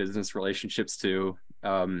friendly business relationships too.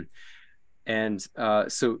 So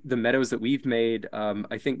the meadows that we've made,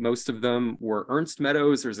 I think most of them were Ernst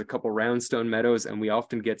meadows. There's a couple Roundstone meadows, and we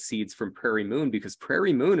often get seeds from Prairie Moon because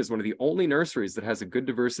Prairie Moon is one of the only nurseries that has a good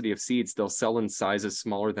diversity of seeds. They'll sell in sizes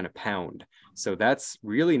smaller than a pound. So that's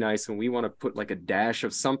really nice when we want to put like a dash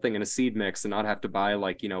of something in a seed mix and not have to buy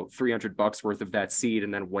like, $300 worth of that seed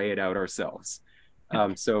and then weigh it out ourselves.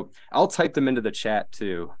 So I'll type them into the chat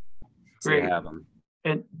too. So you have them.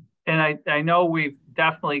 And I know we've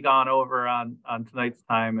definitely gone over on tonight's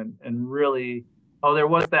time and really, there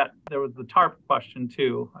was the tarp question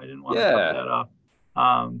too. I didn't want to cut that off.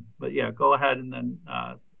 But yeah, go ahead, and then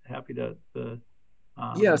happy to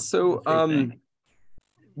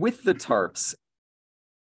with the tarps,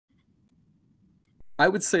 I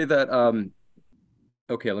would say that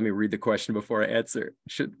okay, let me read the question before I answer.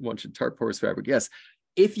 Should tarp porous fabric? Yes.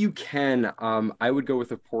 If you can, I would go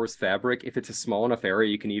with a porous fabric. If it's a small enough area,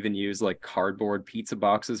 you can even use like cardboard pizza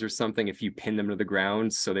boxes or something if you pin them to the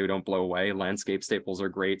ground so they don't blow away. Landscape staples are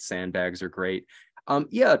great. Sandbags are great.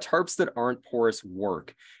 Yeah, tarps that aren't porous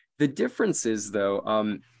work. The difference is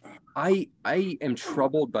though, I am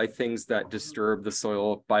troubled by things that disturb the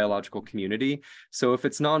soil biological community. So if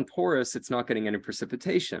it's non-porous, it's not getting any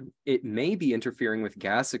precipitation. It may be interfering with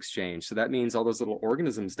gas exchange. So that means all those little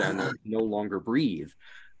organisms down there no longer breathe.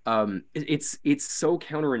 It's so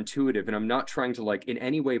counterintuitive, and I'm not trying to like in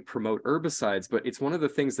any way promote herbicides, but it's one of the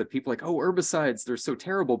things that people like, oh, herbicides, they're so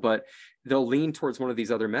terrible, but they'll lean towards one of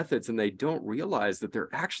these other methods and they don't realize that they're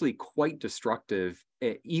actually quite destructive,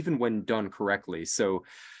 even when done correctly. So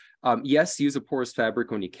yes, use a porous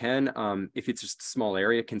fabric when you can. If it's just a small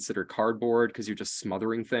area, consider cardboard because you're just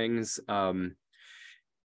smothering things. I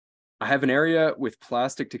have an area with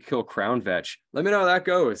plastic to kill crown vetch. Let me know how that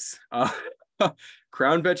goes.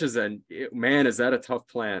 Crown vetch is is that a tough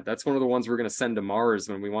plant? That's one of the ones we're going to send to Mars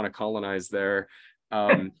when we want to colonize there.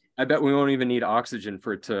 I bet we won't even need oxygen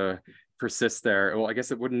for it to persist there. Well, I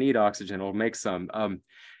guess it wouldn't need oxygen. It'll make some.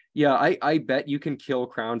 Yeah, I bet you can kill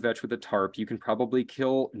crown vetch with a tarp. You can probably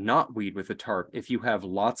kill knotweed with a tarp if you have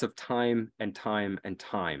lots of time and time and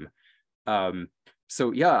time.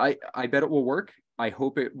 So yeah, I bet it will work. I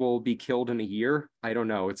hope it will be killed in a year. I don't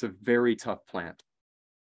know. It's a very tough plant.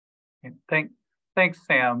 Thanks,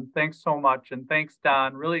 Sam. Thanks so much. And thanks,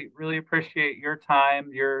 Don. Really, really appreciate your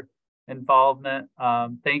time, your involvement.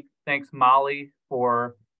 Thanks, Molly,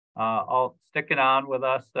 for all sticking on with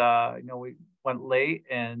us. We went late,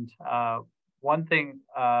 and one thing,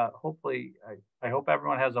 hopefully, I hope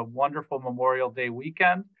everyone has a wonderful Memorial Day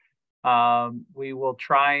weekend. We will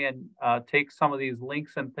try and take some of these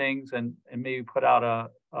links and things and maybe put out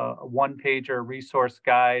a one-pager resource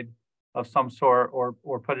guide of some sort,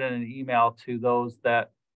 or put in an email to those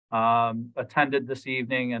that attended this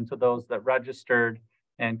evening and to those that registered,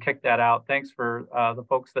 and kick that out. Thanks for the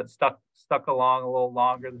folks that stuck along a little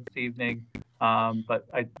longer this evening. But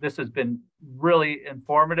this has been really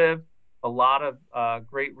informative, a lot of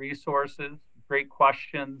great resources, great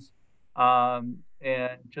questions,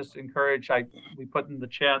 and just encourage, we put in the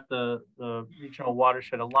chat the Regional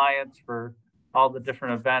Watershed Alliance for all the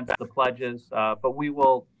different events, the pledges, but we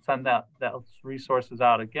will send those resources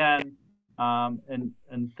out again.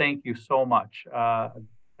 And thank you so much.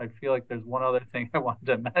 I feel like there's one other thing I wanted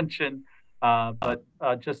to mention, but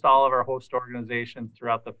just all of our host organizations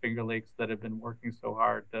throughout the Finger Lakes that have been working so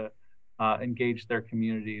hard to engage their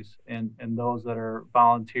communities, and those that are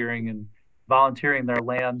volunteering their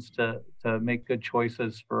lands to make good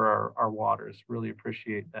choices for our waters. Really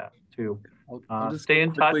appreciate that too. Stay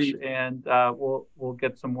in touch, and we'll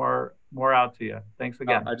get some more out to you. Thanks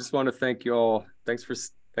again. I just want to thank you all. Thanks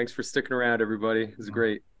for sticking around, everybody. It was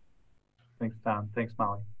great. Thanks, Tom. Thanks,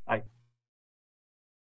 Molly.